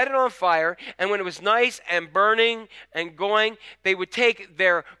 They would set it on fire, and when it was nice and burning and going, they would take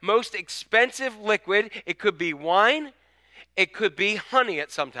their most expensive liquid. It could be wine. It could be honey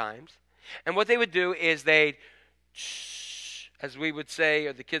at sometimes. And what they would do is they'd, as we would say,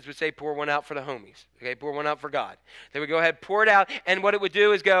 or the kids would say, pour one out for the homies. Okay, pour one out for God. They would go ahead, pour it out, and what it would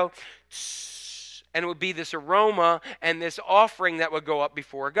do is go, and it would be this aroma and this offering that would go up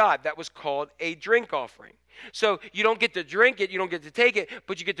before God. That was called a drink offering. So you don't get to drink it, you don't get to take it,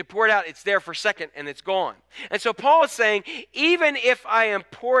 but you get to pour it out. It's there for a second and it's gone. And so Paul is saying, even if I am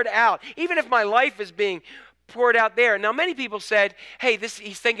poured out, even if my life is being poured out there. Now, many people said, hey,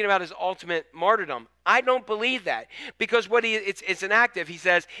 he's thinking about his ultimate martyrdom. I don't believe that, because it's an active. He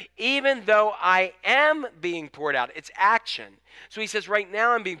says, even though I am being poured out, it's action. So he says, right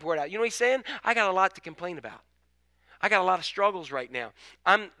now I'm being poured out. You know what he's saying? I got a lot to complain about. I got a lot of struggles right now.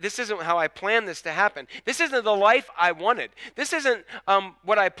 This isn't how I planned this to happen. This isn't the life I wanted. This isn't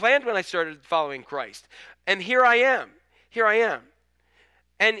what I planned when I started following Christ. And here I am. Here I am.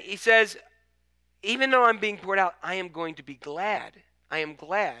 And he says, even though I'm being poured out, I am going to be glad. I am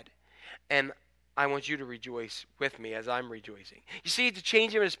glad. And I want you to rejoice with me as I'm rejoicing. You see the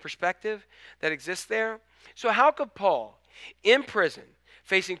change in his perspective that exists there? So how could Paul, in prison,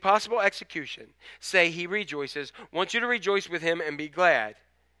 facing possible execution, say he rejoices, wants you to rejoice with him and be glad?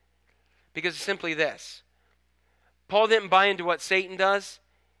 Because it's simply this. Paul didn't buy into what Satan does.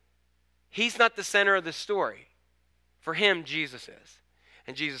 He's not the center of the story. For him, Jesus is.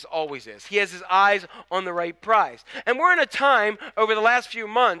 And Jesus always is. He has his eyes on the right prize. And we're in a time over the last few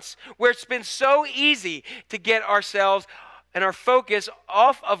months where it's been so easy to get ourselves and our focus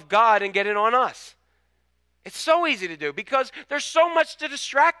off of God and get it on us. It's so easy to do because there's so much to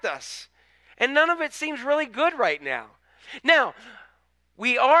distract us. And none of it seems really good right now. Now,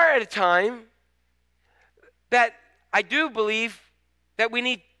 we are at a time that I do believe that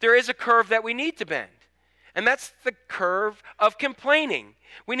there is a curve that we need to bend. And that's the curve of complaining.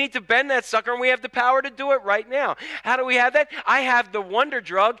 We need to bend that sucker, and we have the power to do it right now. How do we have that? I have the wonder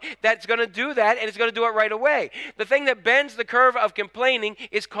drug that's going to do that, and it's going to do it right away. The thing that bends the curve of complaining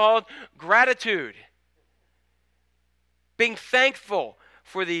is called gratitude. Being thankful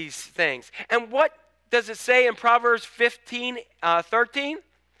for these things. And what does it say in Proverbs 15:13?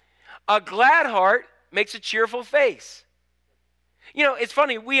 A glad heart makes a cheerful face. You know, it's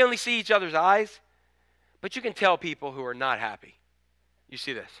funny, we only see each other's eyes. But you can tell people who are not happy. You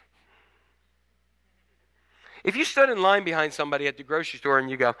see this. If you stood in line behind somebody at the grocery store and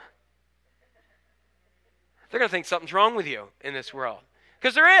you go, they're going to think something's wrong with you in this world.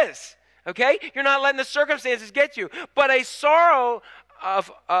 Because there is. Okay? You're not letting the circumstances get you. But by sorrow of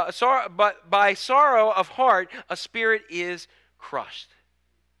heart, a spirit is crushed.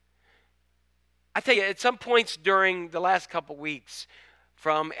 I tell you, at some points during the last couple weeks,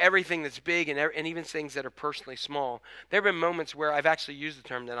 from everything that's big and even things that are personally small, there have been moments where I've actually used the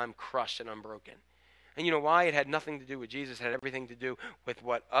term that I'm crushed and I'm broken. And you know why? It had nothing to do with Jesus. It had everything to do with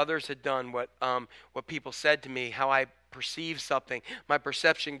what others had done, what people said to me, how I perceived something. My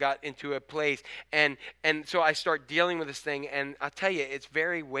perception got into a place. And so I start dealing with this thing, and I'll tell you, it's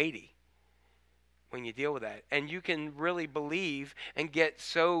very weighty when you deal with that. And you can really believe and get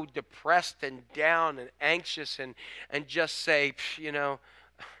so depressed and down and anxious and just say, you know,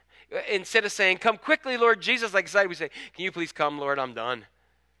 instead of saying, come quickly, Lord Jesus, like excited, we say, can you please come, Lord, I'm done.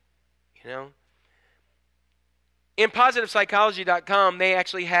 You know? In PositivePsychology.com, they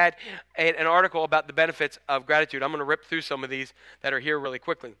actually had an article about the benefits of gratitude. I'm going to rip through some of these that are here really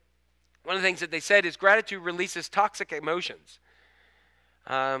quickly. One of the things that they said is gratitude releases toxic emotions.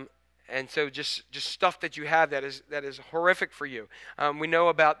 And so just stuff that you have that is horrific for you. We know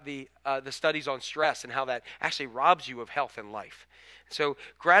about the studies on stress and how that actually robs you of health and life. So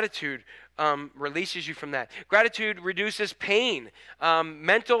gratitude releases you from that. Gratitude reduces pain,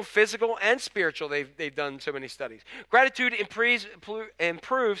 mental, physical, and spiritual. They've done so many studies. Gratitude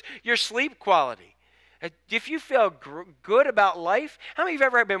improves your sleep quality. If you feel good about life, how many of you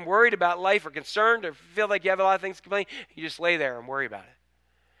have ever been worried about life or concerned or feel like you have a lot of things to complain? You just lay there and worry about it.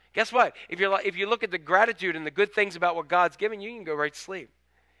 Guess what? If you look at the gratitude and the good things about what God's given you, you can go right to sleep.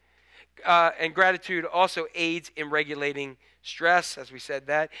 And gratitude also aids in regulating stress, as we said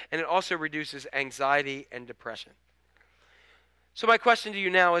that, and it also reduces anxiety and depression. So my question to you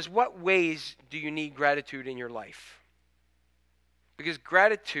now is, what ways do you need gratitude in your life? Because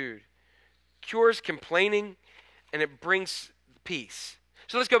gratitude cures complaining and it brings peace.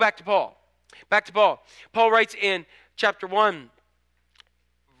 So let's go back to Paul. Paul writes in chapter 1,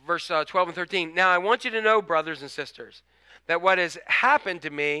 verse 12 and 13, now I want you to know, brothers and sisters, that what has happened to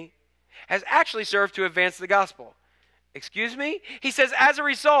me has actually served to advance the gospel. Excuse me? He says, as a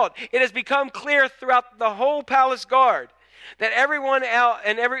result, it has become clear throughout the whole palace guard that everyone else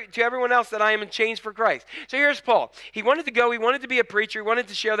to everyone else that I am in chains for Christ. So here's Paul. He wanted to go. He wanted to be a preacher. He wanted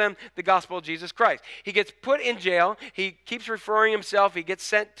to show them the gospel of Jesus Christ. He gets put in jail. He keeps referring himself. He gets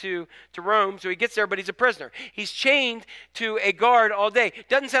sent to Rome. So he gets there, but he's a prisoner. He's chained to a guard all day.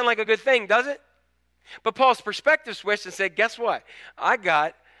 Doesn't sound like a good thing, does it? But Paul's perspective switched and said, guess what? I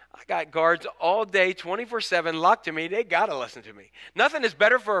got guards all day, 24/7, locked to me. They got to listen to me. Nothing is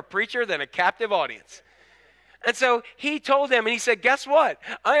better for a preacher than a captive audience. And so he told them, and he said, guess what?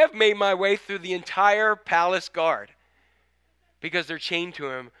 I have made my way through the entire palace guard because they're chained to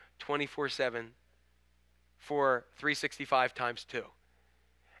him 24/7 for 365 times 2.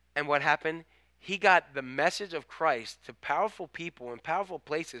 And what happened? He got the message of Christ to powerful people in powerful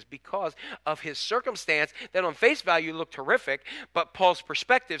places because of his circumstance that on face value looked horrific, but Paul's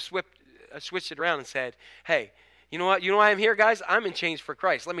perspective switched it around and said, hey, you know what? You know why I'm here, guys? I'm in chains for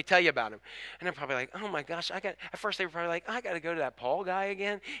Christ. Let me tell you about him. And they're probably like, oh my gosh, at first they were probably like, I got to go to that Paul guy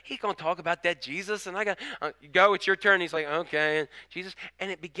again. He's going to talk about that Jesus, and I got go, it's your turn. He's like, okay, and Jesus.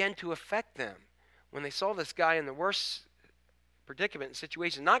 And it began to affect them when they saw this guy in the worst predicament and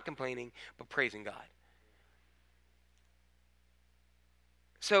situation, not complaining, but praising God.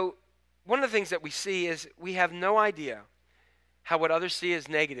 So one of the things that we see is we have no idea how what others see as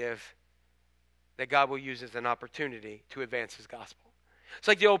negative that God will use as an opportunity to advance his gospel. It's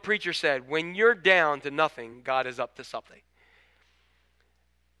like the old preacher said, when you're down to nothing, God is up to something.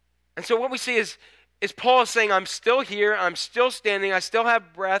 And so what we see is Paul saying, I'm still here, I'm still standing, I still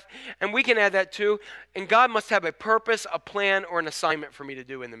have breath, and we can add that too, and God must have a purpose, a plan, or an assignment for me to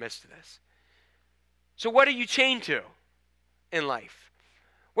do in the midst of this. So what are you chained to in life?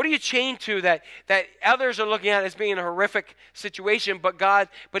 What are you chained to that others are looking at as being a horrific situation, but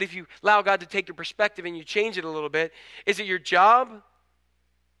if you allow God to take your perspective and you change it a little bit, is it your job?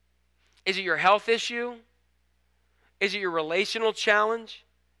 Is it your health issue? Is it your relational challenge?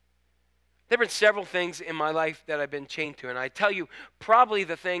 There have been several things in my life that I've been chained to, and I tell you, probably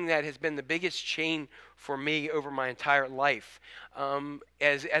the thing that has been the biggest chain for me over my entire life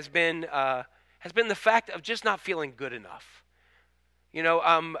has been the fact of just not feeling good enough. You know,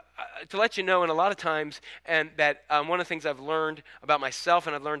 to let you know, and a lot of times, and that one of the things I've learned about myself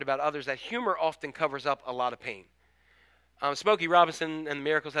and I've learned about others, that humor often covers up a lot of pain. Smokey Robinson and the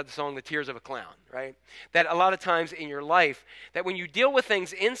Miracles had the song, The Tears of a Clown, right? That a lot of times in your life, that when you deal with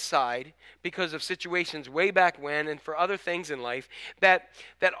things inside because of situations way back when and for other things in life, that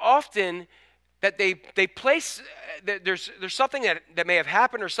often that they place, that there's something that may have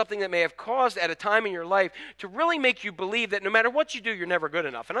happened or something that may have caused at a time in your life to really make you believe that no matter what you do, you're never good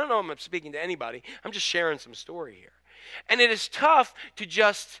enough. And I don't know if I'm speaking to anybody. I'm just sharing some story here. And it is tough to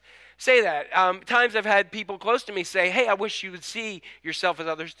just say that. Times I've had people close to me say, hey, I wish you would see yourself as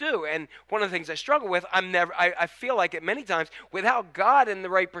others do. And one of the things I struggle with, I feel like it many times, without God in the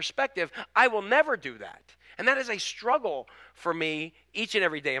right perspective, I will never do that. And that is a struggle for me each and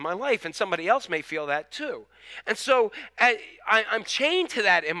every day of my life. And somebody else may feel that too. And so I'm chained to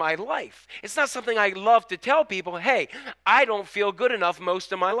that in my life. It's not something I love to tell people, hey, I don't feel good enough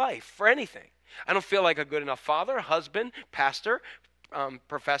most of my life for anything. I don't feel like a good enough father, husband, pastor,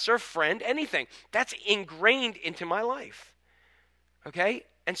 professor, friend, anything. That's ingrained into my life. Okay?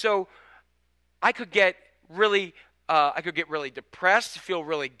 And so I could get really depressed, feel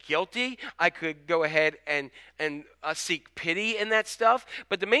really guilty. I could go ahead and seek pity in that stuff.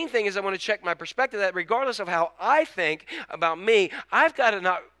 But the main thing is I want to check my perspective that regardless of how I think about me, I've got to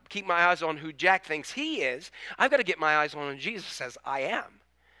not keep my eyes on who Jack thinks he is. I've got to get my eyes on who Jesus says I am.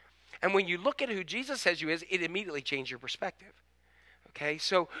 And when you look at who Jesus says you is, it immediately changes your perspective. Okay,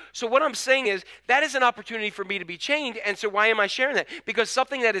 so what I'm saying is that is an opportunity for me to be changed. And so why am I sharing that? Because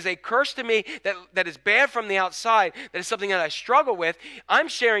something that is a curse to me, that is bad from the outside, that is something that I struggle with, I'm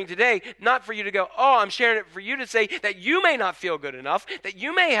sharing today, not for you to go, oh, I'm sharing it for you to say that you may not feel good enough, that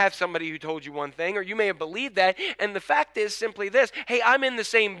you may have somebody who told you one thing, or you may have believed that. And the fact is simply this, hey, I'm in the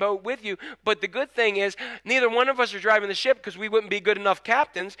same boat with you. But the good thing is neither one of us are driving the ship because we wouldn't be good enough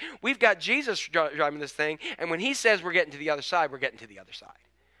captains. We've got Jesus driving this thing. And when he says we're getting to the other side, we're getting to the other side.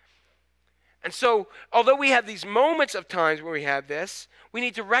 And so, although we have these moments of times where we have this, we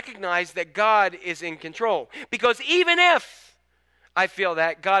need to recognize that God is in control. Because even if I feel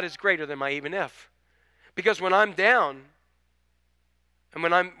that, God is greater than my even if. Because when I'm down, and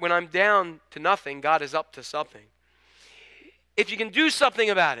when I'm down to nothing, God is up to something. If you can do something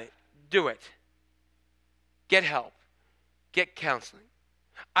about it, do it. Get help. Get counseling.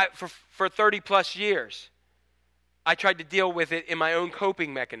 For 30 plus years, I tried to deal with it in my own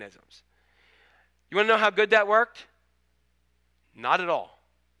coping mechanisms. You want to know how good that worked? Not at all.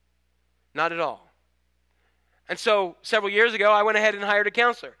 Not at all. And so several years ago, I went ahead and hired a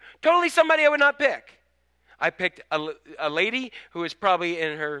counselor. Totally somebody I would not pick. I picked a lady who is probably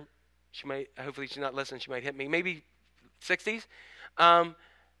in her, hopefully she's not listening, she might hit me, maybe 60s,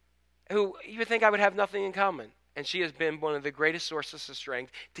 who you would think I would have nothing in common. And she has been one of the greatest sources of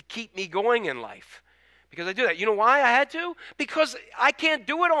strength to keep me going in life. Because I do that. You know why I had to? Because I can't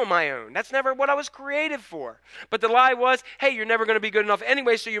do it on my own. That's never what I was created for. But the lie was, hey, you're never going to be good enough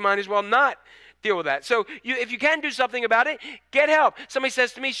anyway, so you might as well not deal with that. So if you can do something about it, get help. Somebody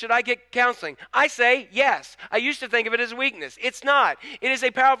says to me, should I get counseling? I say yes. I used to think of it as a weakness. It's not. It is a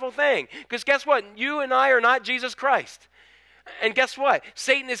powerful thing. Because guess what? You and I are not Jesus Christ. And guess what?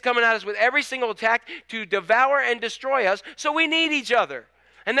 Satan is coming at us with every single attack to devour and destroy us, so we need each other.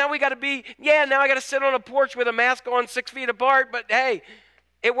 And now we got to now I got to sit on a porch with a mask on 6 feet apart, but hey,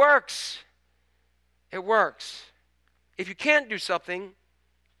 it works. It works. If you can't do something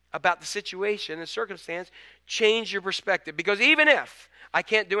about the situation and circumstance, change your perspective. Because even if I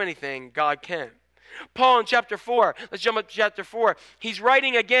can't do anything, God can. Paul in chapter 4, let's jump up to chapter 4. He's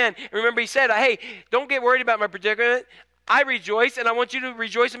writing again. And remember he said, hey, don't get worried about my predicament. I rejoice, and I want you to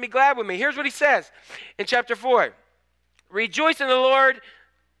rejoice and be glad with me. Here's what he says in chapter 4. Rejoice in the Lord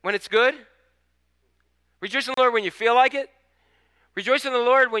when it's good. Rejoice in the Lord when you feel like it. Rejoice in the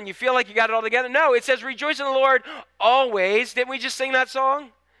Lord when you feel like you got it all together. No, it says rejoice in the Lord always. Didn't we just sing that song?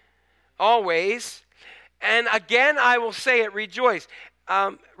 Always. And again, I will say it, rejoice.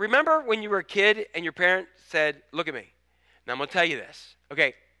 Remember when you were a kid and your parent said, look at me. Now I'm going to tell you this.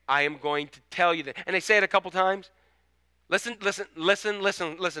 Okay, I am going to tell you that. And they say it a couple times. Listen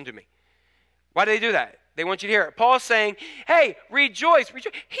to me. Why do they do that? They want you to hear it. Paul's saying, hey, rejoice.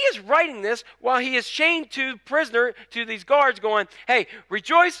 He is writing this while he is chained to prisoner to these guards going, hey,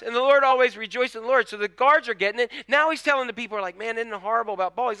 rejoice in the Lord always, rejoice in the Lord. So the guards are getting it. Now he's telling the people, are like, man, isn't it horrible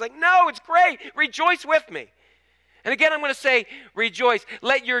about Paul? He's like, no, it's great. Rejoice with me. And again, I'm going to say, rejoice.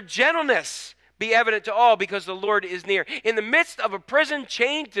 Let your gentleness be evident to all because the Lord is near. In the midst of a prison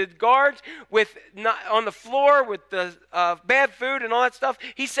chained to guards on the floor with the bad food and all that stuff,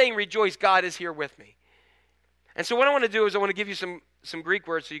 he's saying, rejoice, God is here with me. And so what I want to do is I want to give you some Greek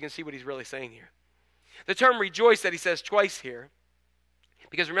words so you can see what he's really saying here. The term rejoice that he says twice here,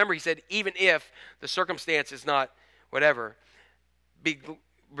 because remember he said even if the circumstance is not whatever,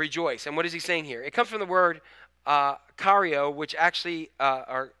 rejoice. And what is he saying here? It comes from the word kario, which actually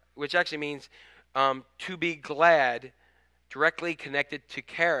means to be glad, directly connected to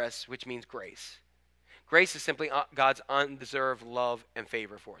charis, which means grace. Grace is simply God's undeserved love and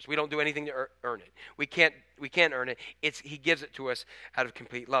favor for us. We don't do anything to earn it. We can't earn it. He gives it to us out of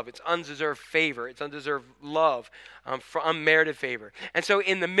complete love. It's undeserved favor. It's undeserved love, for unmerited favor. And so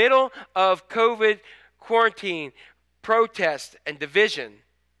in the middle of COVID, quarantine, protest, and division,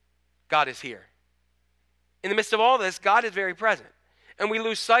 God is here. In the midst of all this, God is very present. And we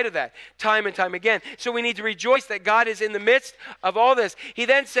lose sight of that time and time again. So we need to rejoice that God is in the midst of all this. He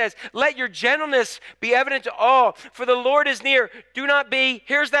then says, let your gentleness be evident to all, for the Lord is near. Do not be,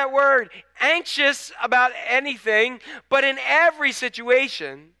 here's that word, anxious about anything, but in every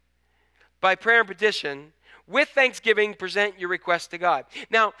situation, by prayer and petition, with thanksgiving, present your request to God.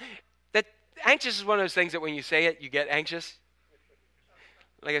 Now, that anxious is one of those things that when you say it, you get anxious.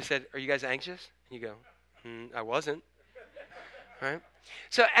 Like I said, are you guys anxious? You go, I wasn't. Right?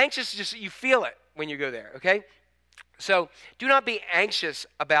 So anxious, just you feel it when you go there, okay? So do not be anxious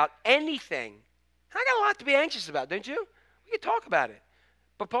about anything. I got a lot to be anxious about, don't you? We can talk about it.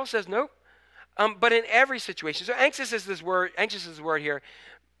 But Paul says, nope. But in every situation. So anxious is the word here,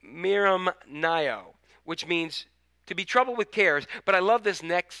 miramnio, which means to be troubled with cares. But I love this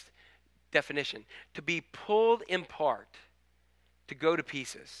next definition. To be pulled in part, to go to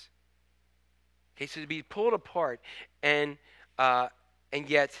pieces. Okay, so to be pulled apart and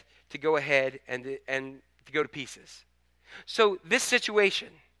yet to go ahead and to go to pieces. So this situation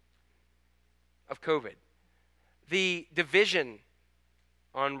of COVID, the division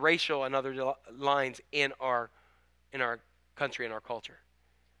on racial and other lines in our country, in our culture,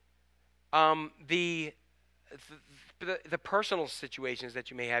 the personal situations that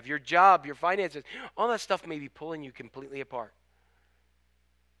you may have, your job, your finances, all that stuff may be pulling you completely apart.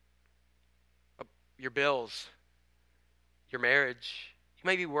 Your bills, your marriage. You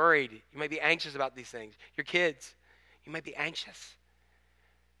might be worried. You might be anxious about these things. Your kids, you might be anxious.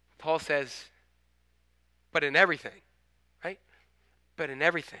 Paul says, but in everything, right? But in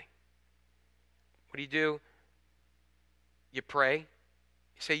everything. What do? You pray. You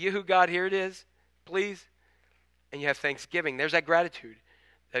say, you, God, here it is, please. And you have thanksgiving. There's that gratitude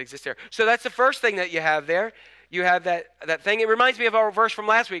that exists there. So that's the first thing that you have there. You have that thing. It reminds me of our verse from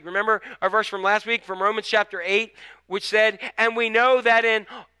last week. Remember our verse from last week from Romans chapter 8, which said, and we know that in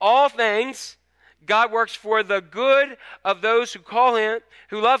all things God works for the good of those who call him,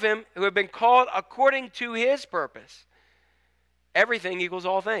 who love him, who have been called according to his purpose. Everything equals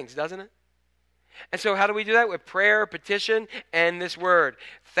all things, doesn't it? And so how do we do that? With prayer, petition, and this word,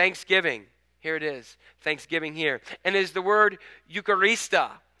 thanksgiving. Here it is, thanksgiving here. And is the word Eucharista.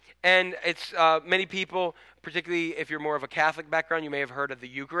 And it's many people, particularly if you're more of a Catholic background, you may have heard of the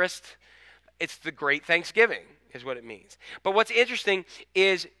Eucharist. It's the great Thanksgiving is what it means. But what's interesting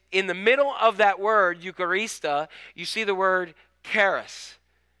is in the middle of that word, Eucharista, you see the word charis,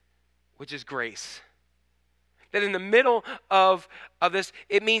 which is grace. That in the middle of this,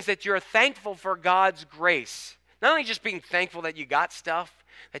 it means that you're thankful for God's grace. Not only just being thankful that you got stuff,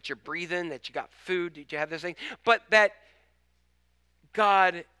 that you're breathing, that you got food, that you have this thing, but that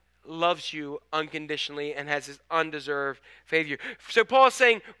God loves you unconditionally and has his undeserved favor. So Paul is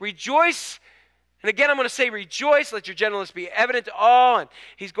saying, rejoice. And again, I'm going to say rejoice. Let your gentleness be evident to all. And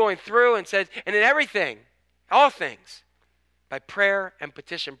he's going through and says, and in everything, all things, by prayer and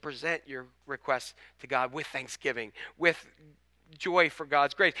petition, present your requests to God with thanksgiving, with joy for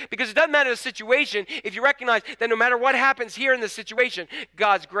God's grace. Because it doesn't matter the situation if you recognize that no matter what happens here in this situation,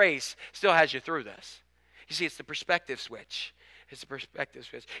 God's grace still has you through this. You see, it's the perspective switch. It's the perspective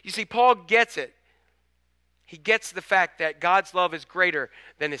switch. You see, Paul gets it. He gets the fact that God's love is greater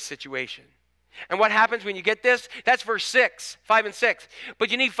than his situation. And what happens when you get this? That's verse 6, 5 and 6.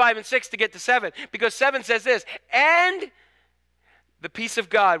 But you need 5 and 6 to get to 7. Because 7 says this, and the peace of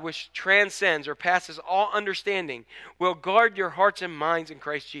God, which transcends or passes all understanding, will guard your hearts and minds in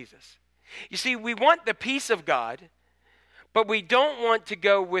Christ Jesus. You see, we want the peace of God, but we don't want to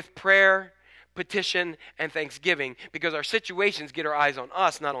go with prayer, petition, and thanksgiving because our situations get our eyes on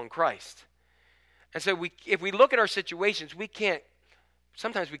us, not on Christ. And so if we look at our situations,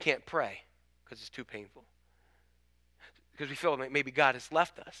 sometimes we can't pray because it's too painful. Because we feel like maybe God has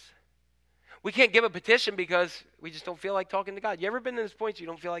left us. We can't give a petition because we just don't feel like talking to God. You ever been to this point you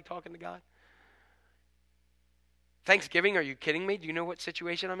don't feel like talking to God? Thanksgiving, are you kidding me? Do you know what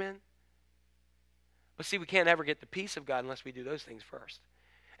situation I'm in? But see, we can't ever get the peace of God unless we do those things first.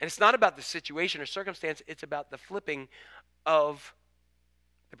 And it's not about the situation or circumstance. It's about the flipping of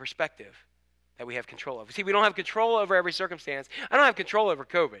the perspective that we have control over. See, we don't have control over every circumstance. I don't have control over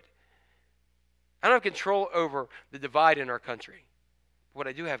COVID. I don't have control over the divide in our country. What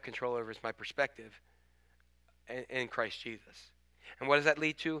I do have control over is my perspective in Christ Jesus. And what does that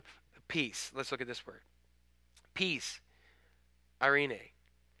lead to? Peace. Let's look at this word. Peace. Irene.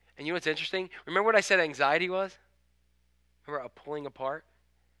 And you know what's interesting? Remember what I said anxiety was? Remember a pulling apart?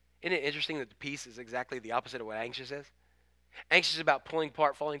 Isn't it interesting that the peace is exactly the opposite of what anxious is? Anxious is about pulling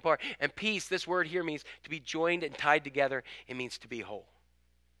apart, falling apart. And peace, this word here means to be joined and tied together. It means to be whole.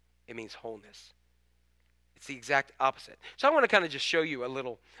 It means wholeness. It's the exact opposite. So I want to kind of just show you a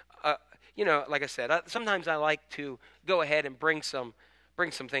little, like I said, sometimes I like to go ahead and bring some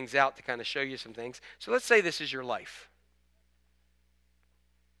things out to kind of show you some things. So let's say this is your life.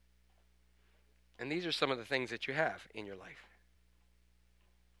 And these are some of the things that you have in your life.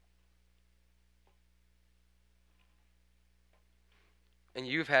 And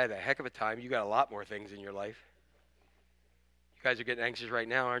you've had a heck of a time. You got a lot more things in your life. You guys are getting anxious right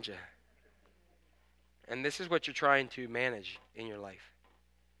now, aren't you? And this is what you're trying to manage in your life.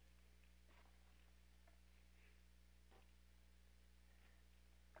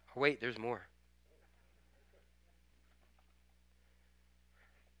 Oh, wait, there's more.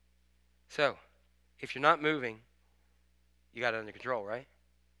 So, if you're not moving, you got it under control, right?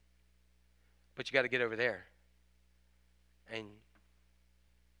 But you got to get over there. And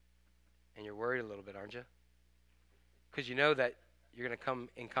you're worried a little bit, aren't you? Because you know that you're going to come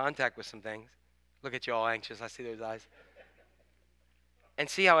in contact with some things. Look at you all anxious. I see those eyes. And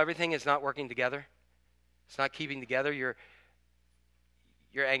see how everything is not working together? It's not keeping together. Your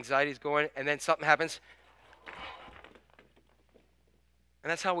anxiety is going, and then something happens. And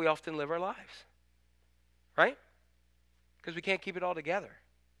that's how we often live our lives. Right? Because we can't keep it all together.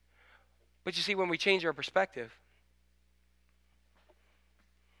 But you see, when we change our perspective,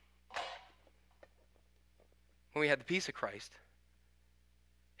 when we have the peace of Christ,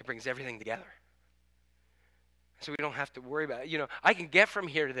 it brings everything together. So we don't have to worry about it. I can get from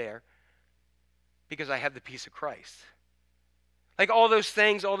here to there because I have the peace of Christ. Like all those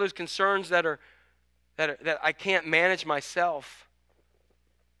things, all those concerns that I can't manage myself,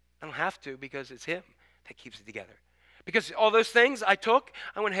 I don't have to because it's Him that keeps it together. Because all those things I took,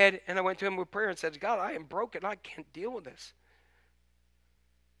 I went ahead and I went to Him with prayer and said, God, I am broken. I can't deal with this.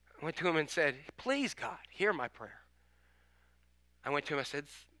 I went to Him and said, please, God, hear my prayer. I went to Him and said,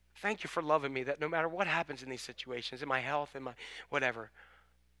 thank you for loving me, that no matter what happens in these situations, in my health, in my whatever,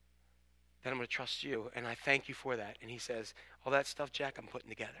 that I'm going to trust you, and I thank you for that. And He says, all that stuff, Jack, I'm putting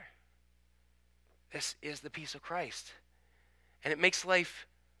together. This is the peace of Christ. And it makes life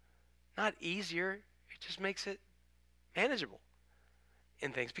not easier, it just makes it manageable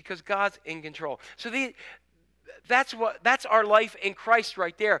in things because God's in control. So that's our life in Christ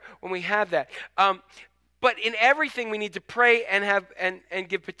right there when we have that. But in everything we need to pray and have and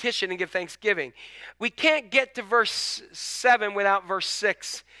give petition and give thanksgiving. We can't get to verse 7 without verse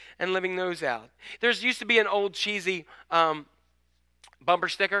 6 and living those out. There's used to be an old cheesy bumper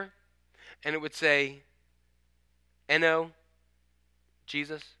sticker, and it would say, N-O,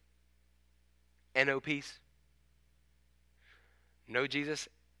 Jesus, N-O, peace. No Jesus,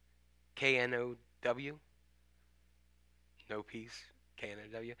 K-N-O-W. No peace,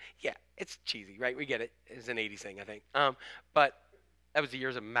 K-N-O-W. Yeah, it's cheesy, right? We get it. It's an 80s thing, I think. But that was the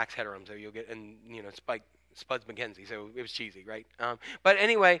years of Max Headroom, so you'll get, and Spuds McKenzie, so it was cheesy, right? But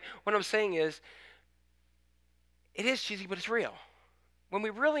anyway, what I'm saying is, it is cheesy, but it's real. When we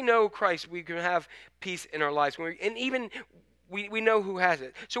really know Christ, we can have peace in our lives. And even we know who has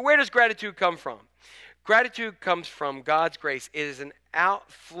it. So where does gratitude come from? Gratitude comes from God's grace. It is an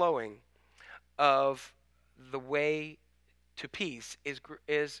outflowing of the way to peace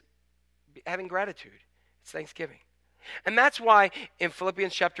is having gratitude. It's thanksgiving. And that's why in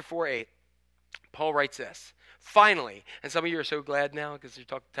Philippians chapter 4:8, Paul writes this. Finally, and some of you are so glad now because you're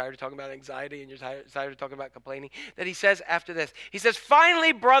tired of talking about anxiety and you're tired of talking about complaining, that he says after this, he says,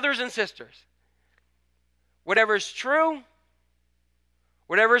 finally, brothers and sisters, whatever is true,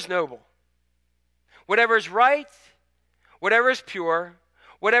 whatever is noble, whatever is right, whatever is pure,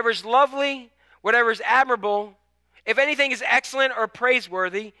 whatever is lovely, whatever is admirable, if anything is excellent or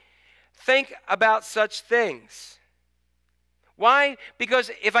praiseworthy, think about such things. Why? Because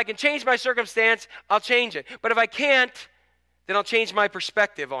if I can change my circumstance, I'll change it. But if I can't, then I'll change my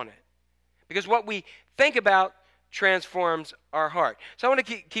perspective on it. Because what we think about transforms our heart. So I want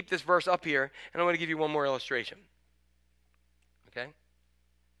to keep this verse up here, and I want to give you one more illustration. Okay?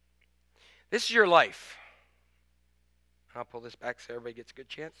 This is your life. I'll pull this back so everybody gets a good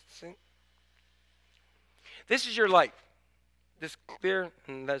chance to see. This is your life. This clear,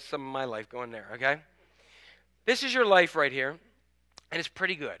 and that's some of my life going there, okay? This is your life right here, and it's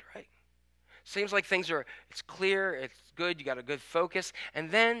pretty good, right? Seems like it's clear, it's good, you got a good focus, and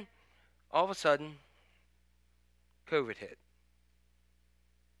then all of a sudden, COVID hit.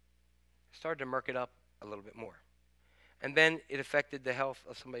 Started to murk it up a little bit more. And then it affected the health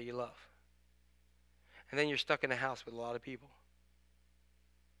of somebody you love. And then you're stuck in a house with a lot of people.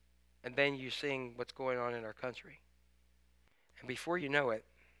 And then you're seeing what's going on in our country. And before you know it,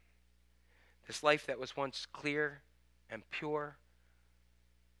 this life that was once clear and pure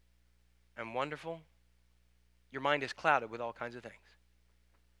and wonderful, your mind is clouded with all kinds of things.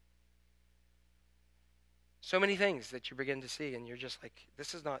 So many things that you begin to see, and you're just like,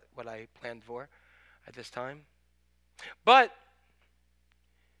 this is not what I planned for at this time. But,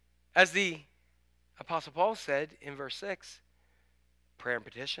 as the Apostle Paul said in verse 6, prayer and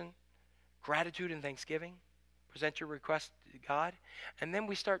petition, gratitude and thanksgiving, present your request to God, and then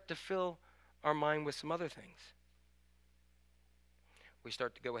we start to fill our mind with some other things. We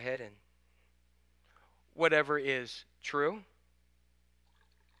start to go ahead and whatever is true. And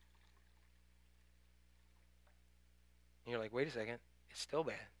you're like, wait a second, it's still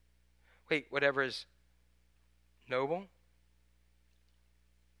bad. Wait, whatever is noble,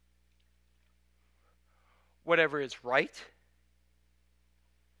 whatever is right,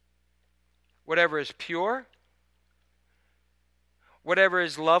 whatever is pure, whatever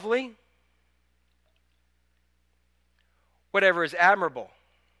is lovely, whatever is admirable.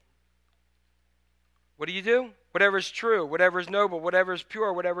 What do? Whatever is true, whatever is noble, whatever is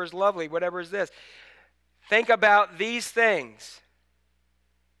pure, whatever is lovely, whatever is this. Think about these things.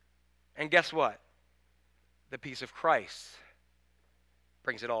 And guess what? The peace of Christ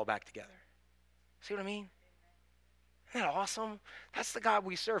brings it all back together. See what I mean? Isn't that awesome? That's the God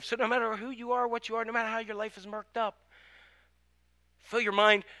we serve. So no matter who you are, what you are, no matter how your life is murked up, fill your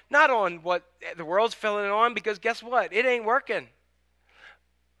mind not on what the world's filling it on, because guess what? It ain't working.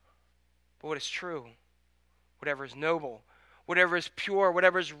 But what is true, whatever is noble, whatever is pure,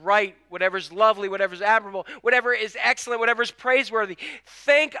 whatever is right, whatever is lovely, whatever is admirable, whatever is excellent, whatever is praiseworthy.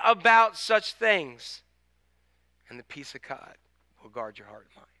 Think about such things, and the peace of God will guard your heart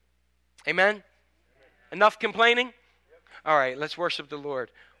and mind. Amen? Enough complaining? All right, let's worship the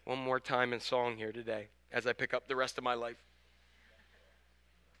Lord one more time in song here today as I pick up the rest of my life.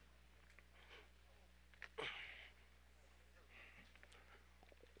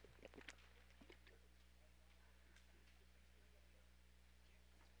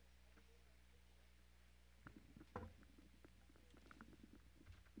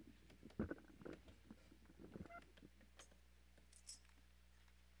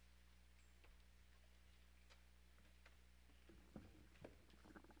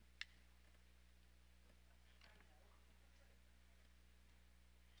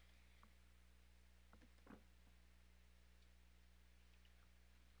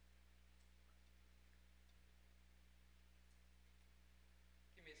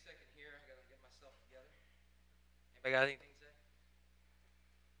 I got anything to say?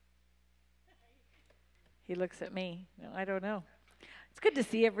 He looks at me. No, I don't know. It's good to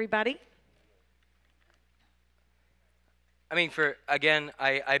see everybody. I mean,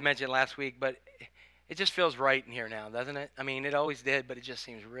 I mentioned last week, but it just feels right in here now, doesn't it? I mean, it always did, but it just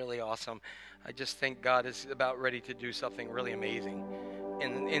seems really awesome. I just think God is about ready to do something really amazing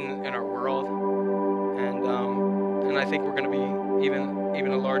in our world, and I think we're going to be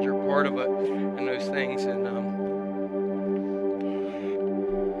even a larger part of it in those things, and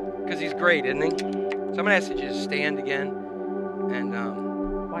because He's great, isn't He? So I'm going to ask you to just stand again, and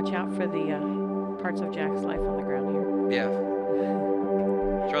Watch out for the parts of Jack's life on the ground here.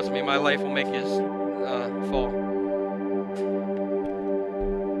 yeah. Trust me, my life will make you fall.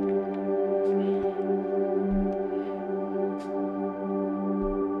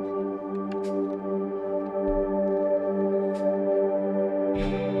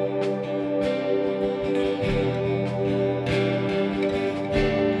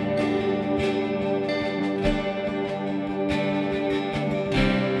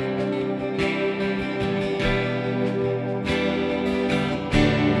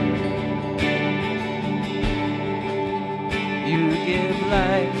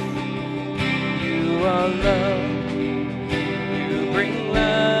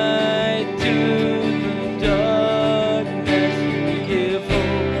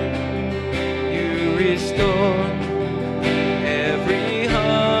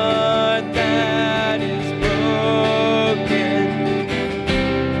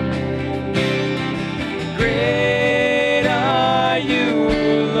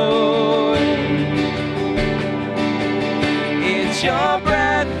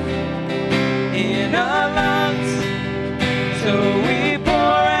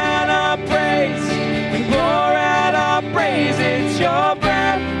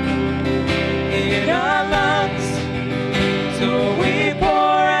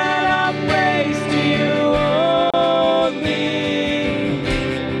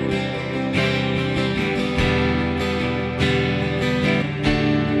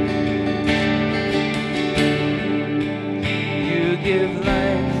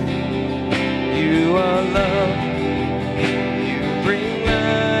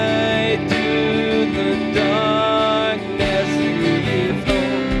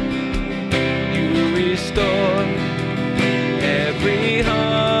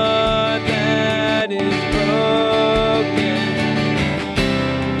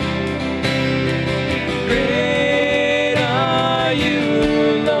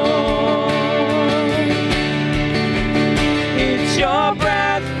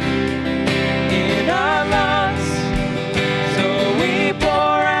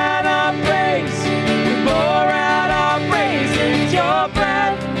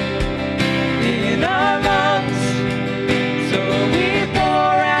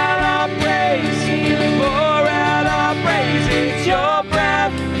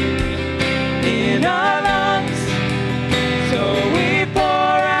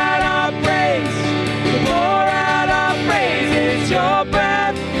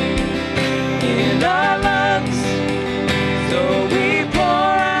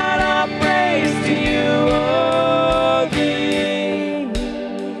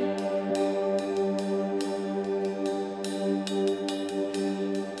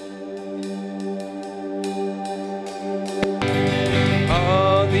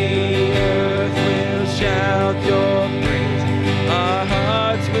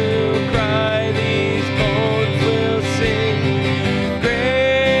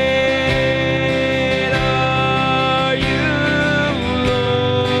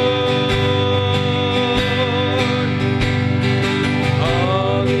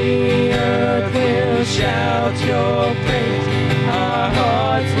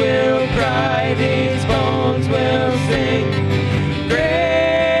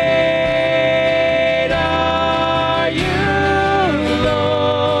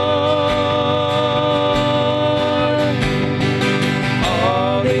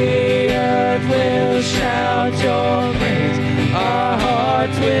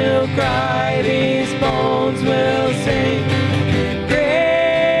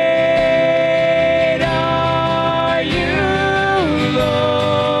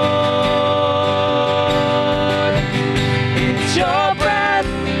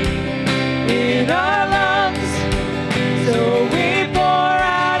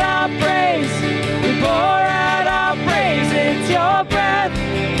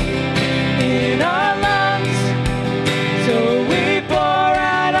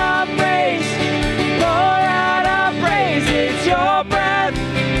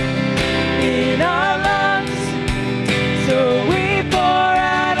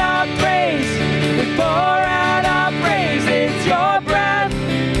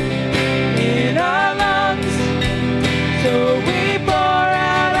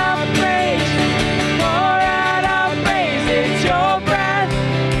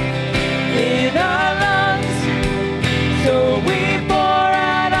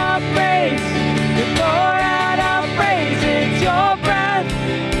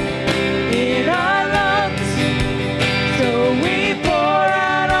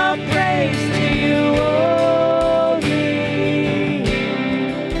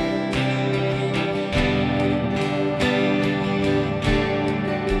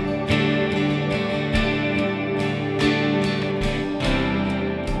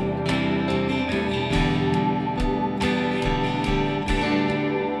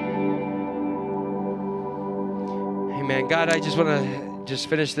 God, I just want to just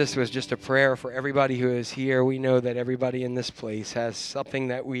finish this with just a prayer for everybody who is here. We know that everybody in this place has something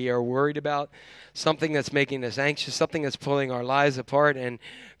that we are worried about, something that's making us anxious, something that's pulling our lives apart. And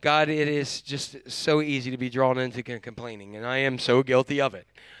God, it is just so easy to be drawn into complaining, and I am so guilty of it.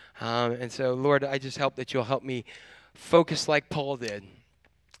 And so, Lord, I just hope that you'll help me focus like Paul did,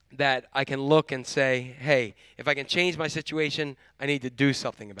 that I can look and say, hey, if I can change my situation, I need to do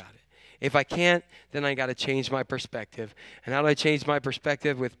something about it. If I can't, then I got to change my perspective. And how do I change my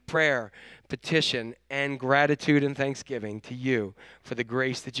perspective? With prayer, petition, and gratitude and thanksgiving to you for the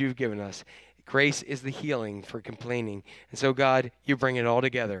grace that you've given us. Grace is the healing for complaining. And so, God, you bring it all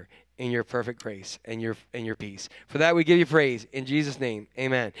together in your perfect grace and your peace. For that, we give you praise. In Jesus' name,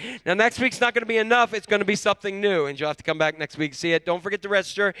 amen. Now, next week's not going to be enough. It's going to be something new, and you'll have to come back next week to see it. Don't forget to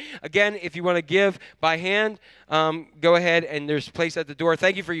register. Again, if you want to give by hand, go ahead, and there's a place at the door.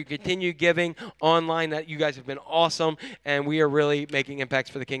 Thank you for your continued giving online. That you guys have been awesome, and we are really making impacts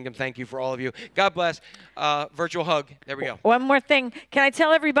for the kingdom. Thank you for all of you. God bless. Virtual hug. There we go. One more thing. Can I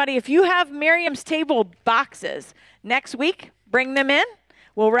tell everybody, if you have Miriam's Table boxes next week, bring them in.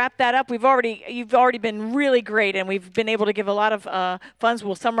 We'll wrap that up. You've already been really great, and we've been able to give a lot of funds.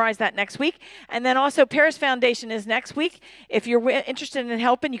 We'll summarize that next week. And then also, Paris Foundation is next week. If you're interested in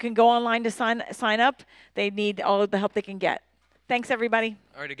helping, you can go online to sign up. They need all of the help they can get. Thanks, everybody.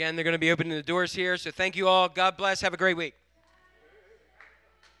 All right, again, they're going to be opening the doors here, so thank you all. God bless. Have a great week.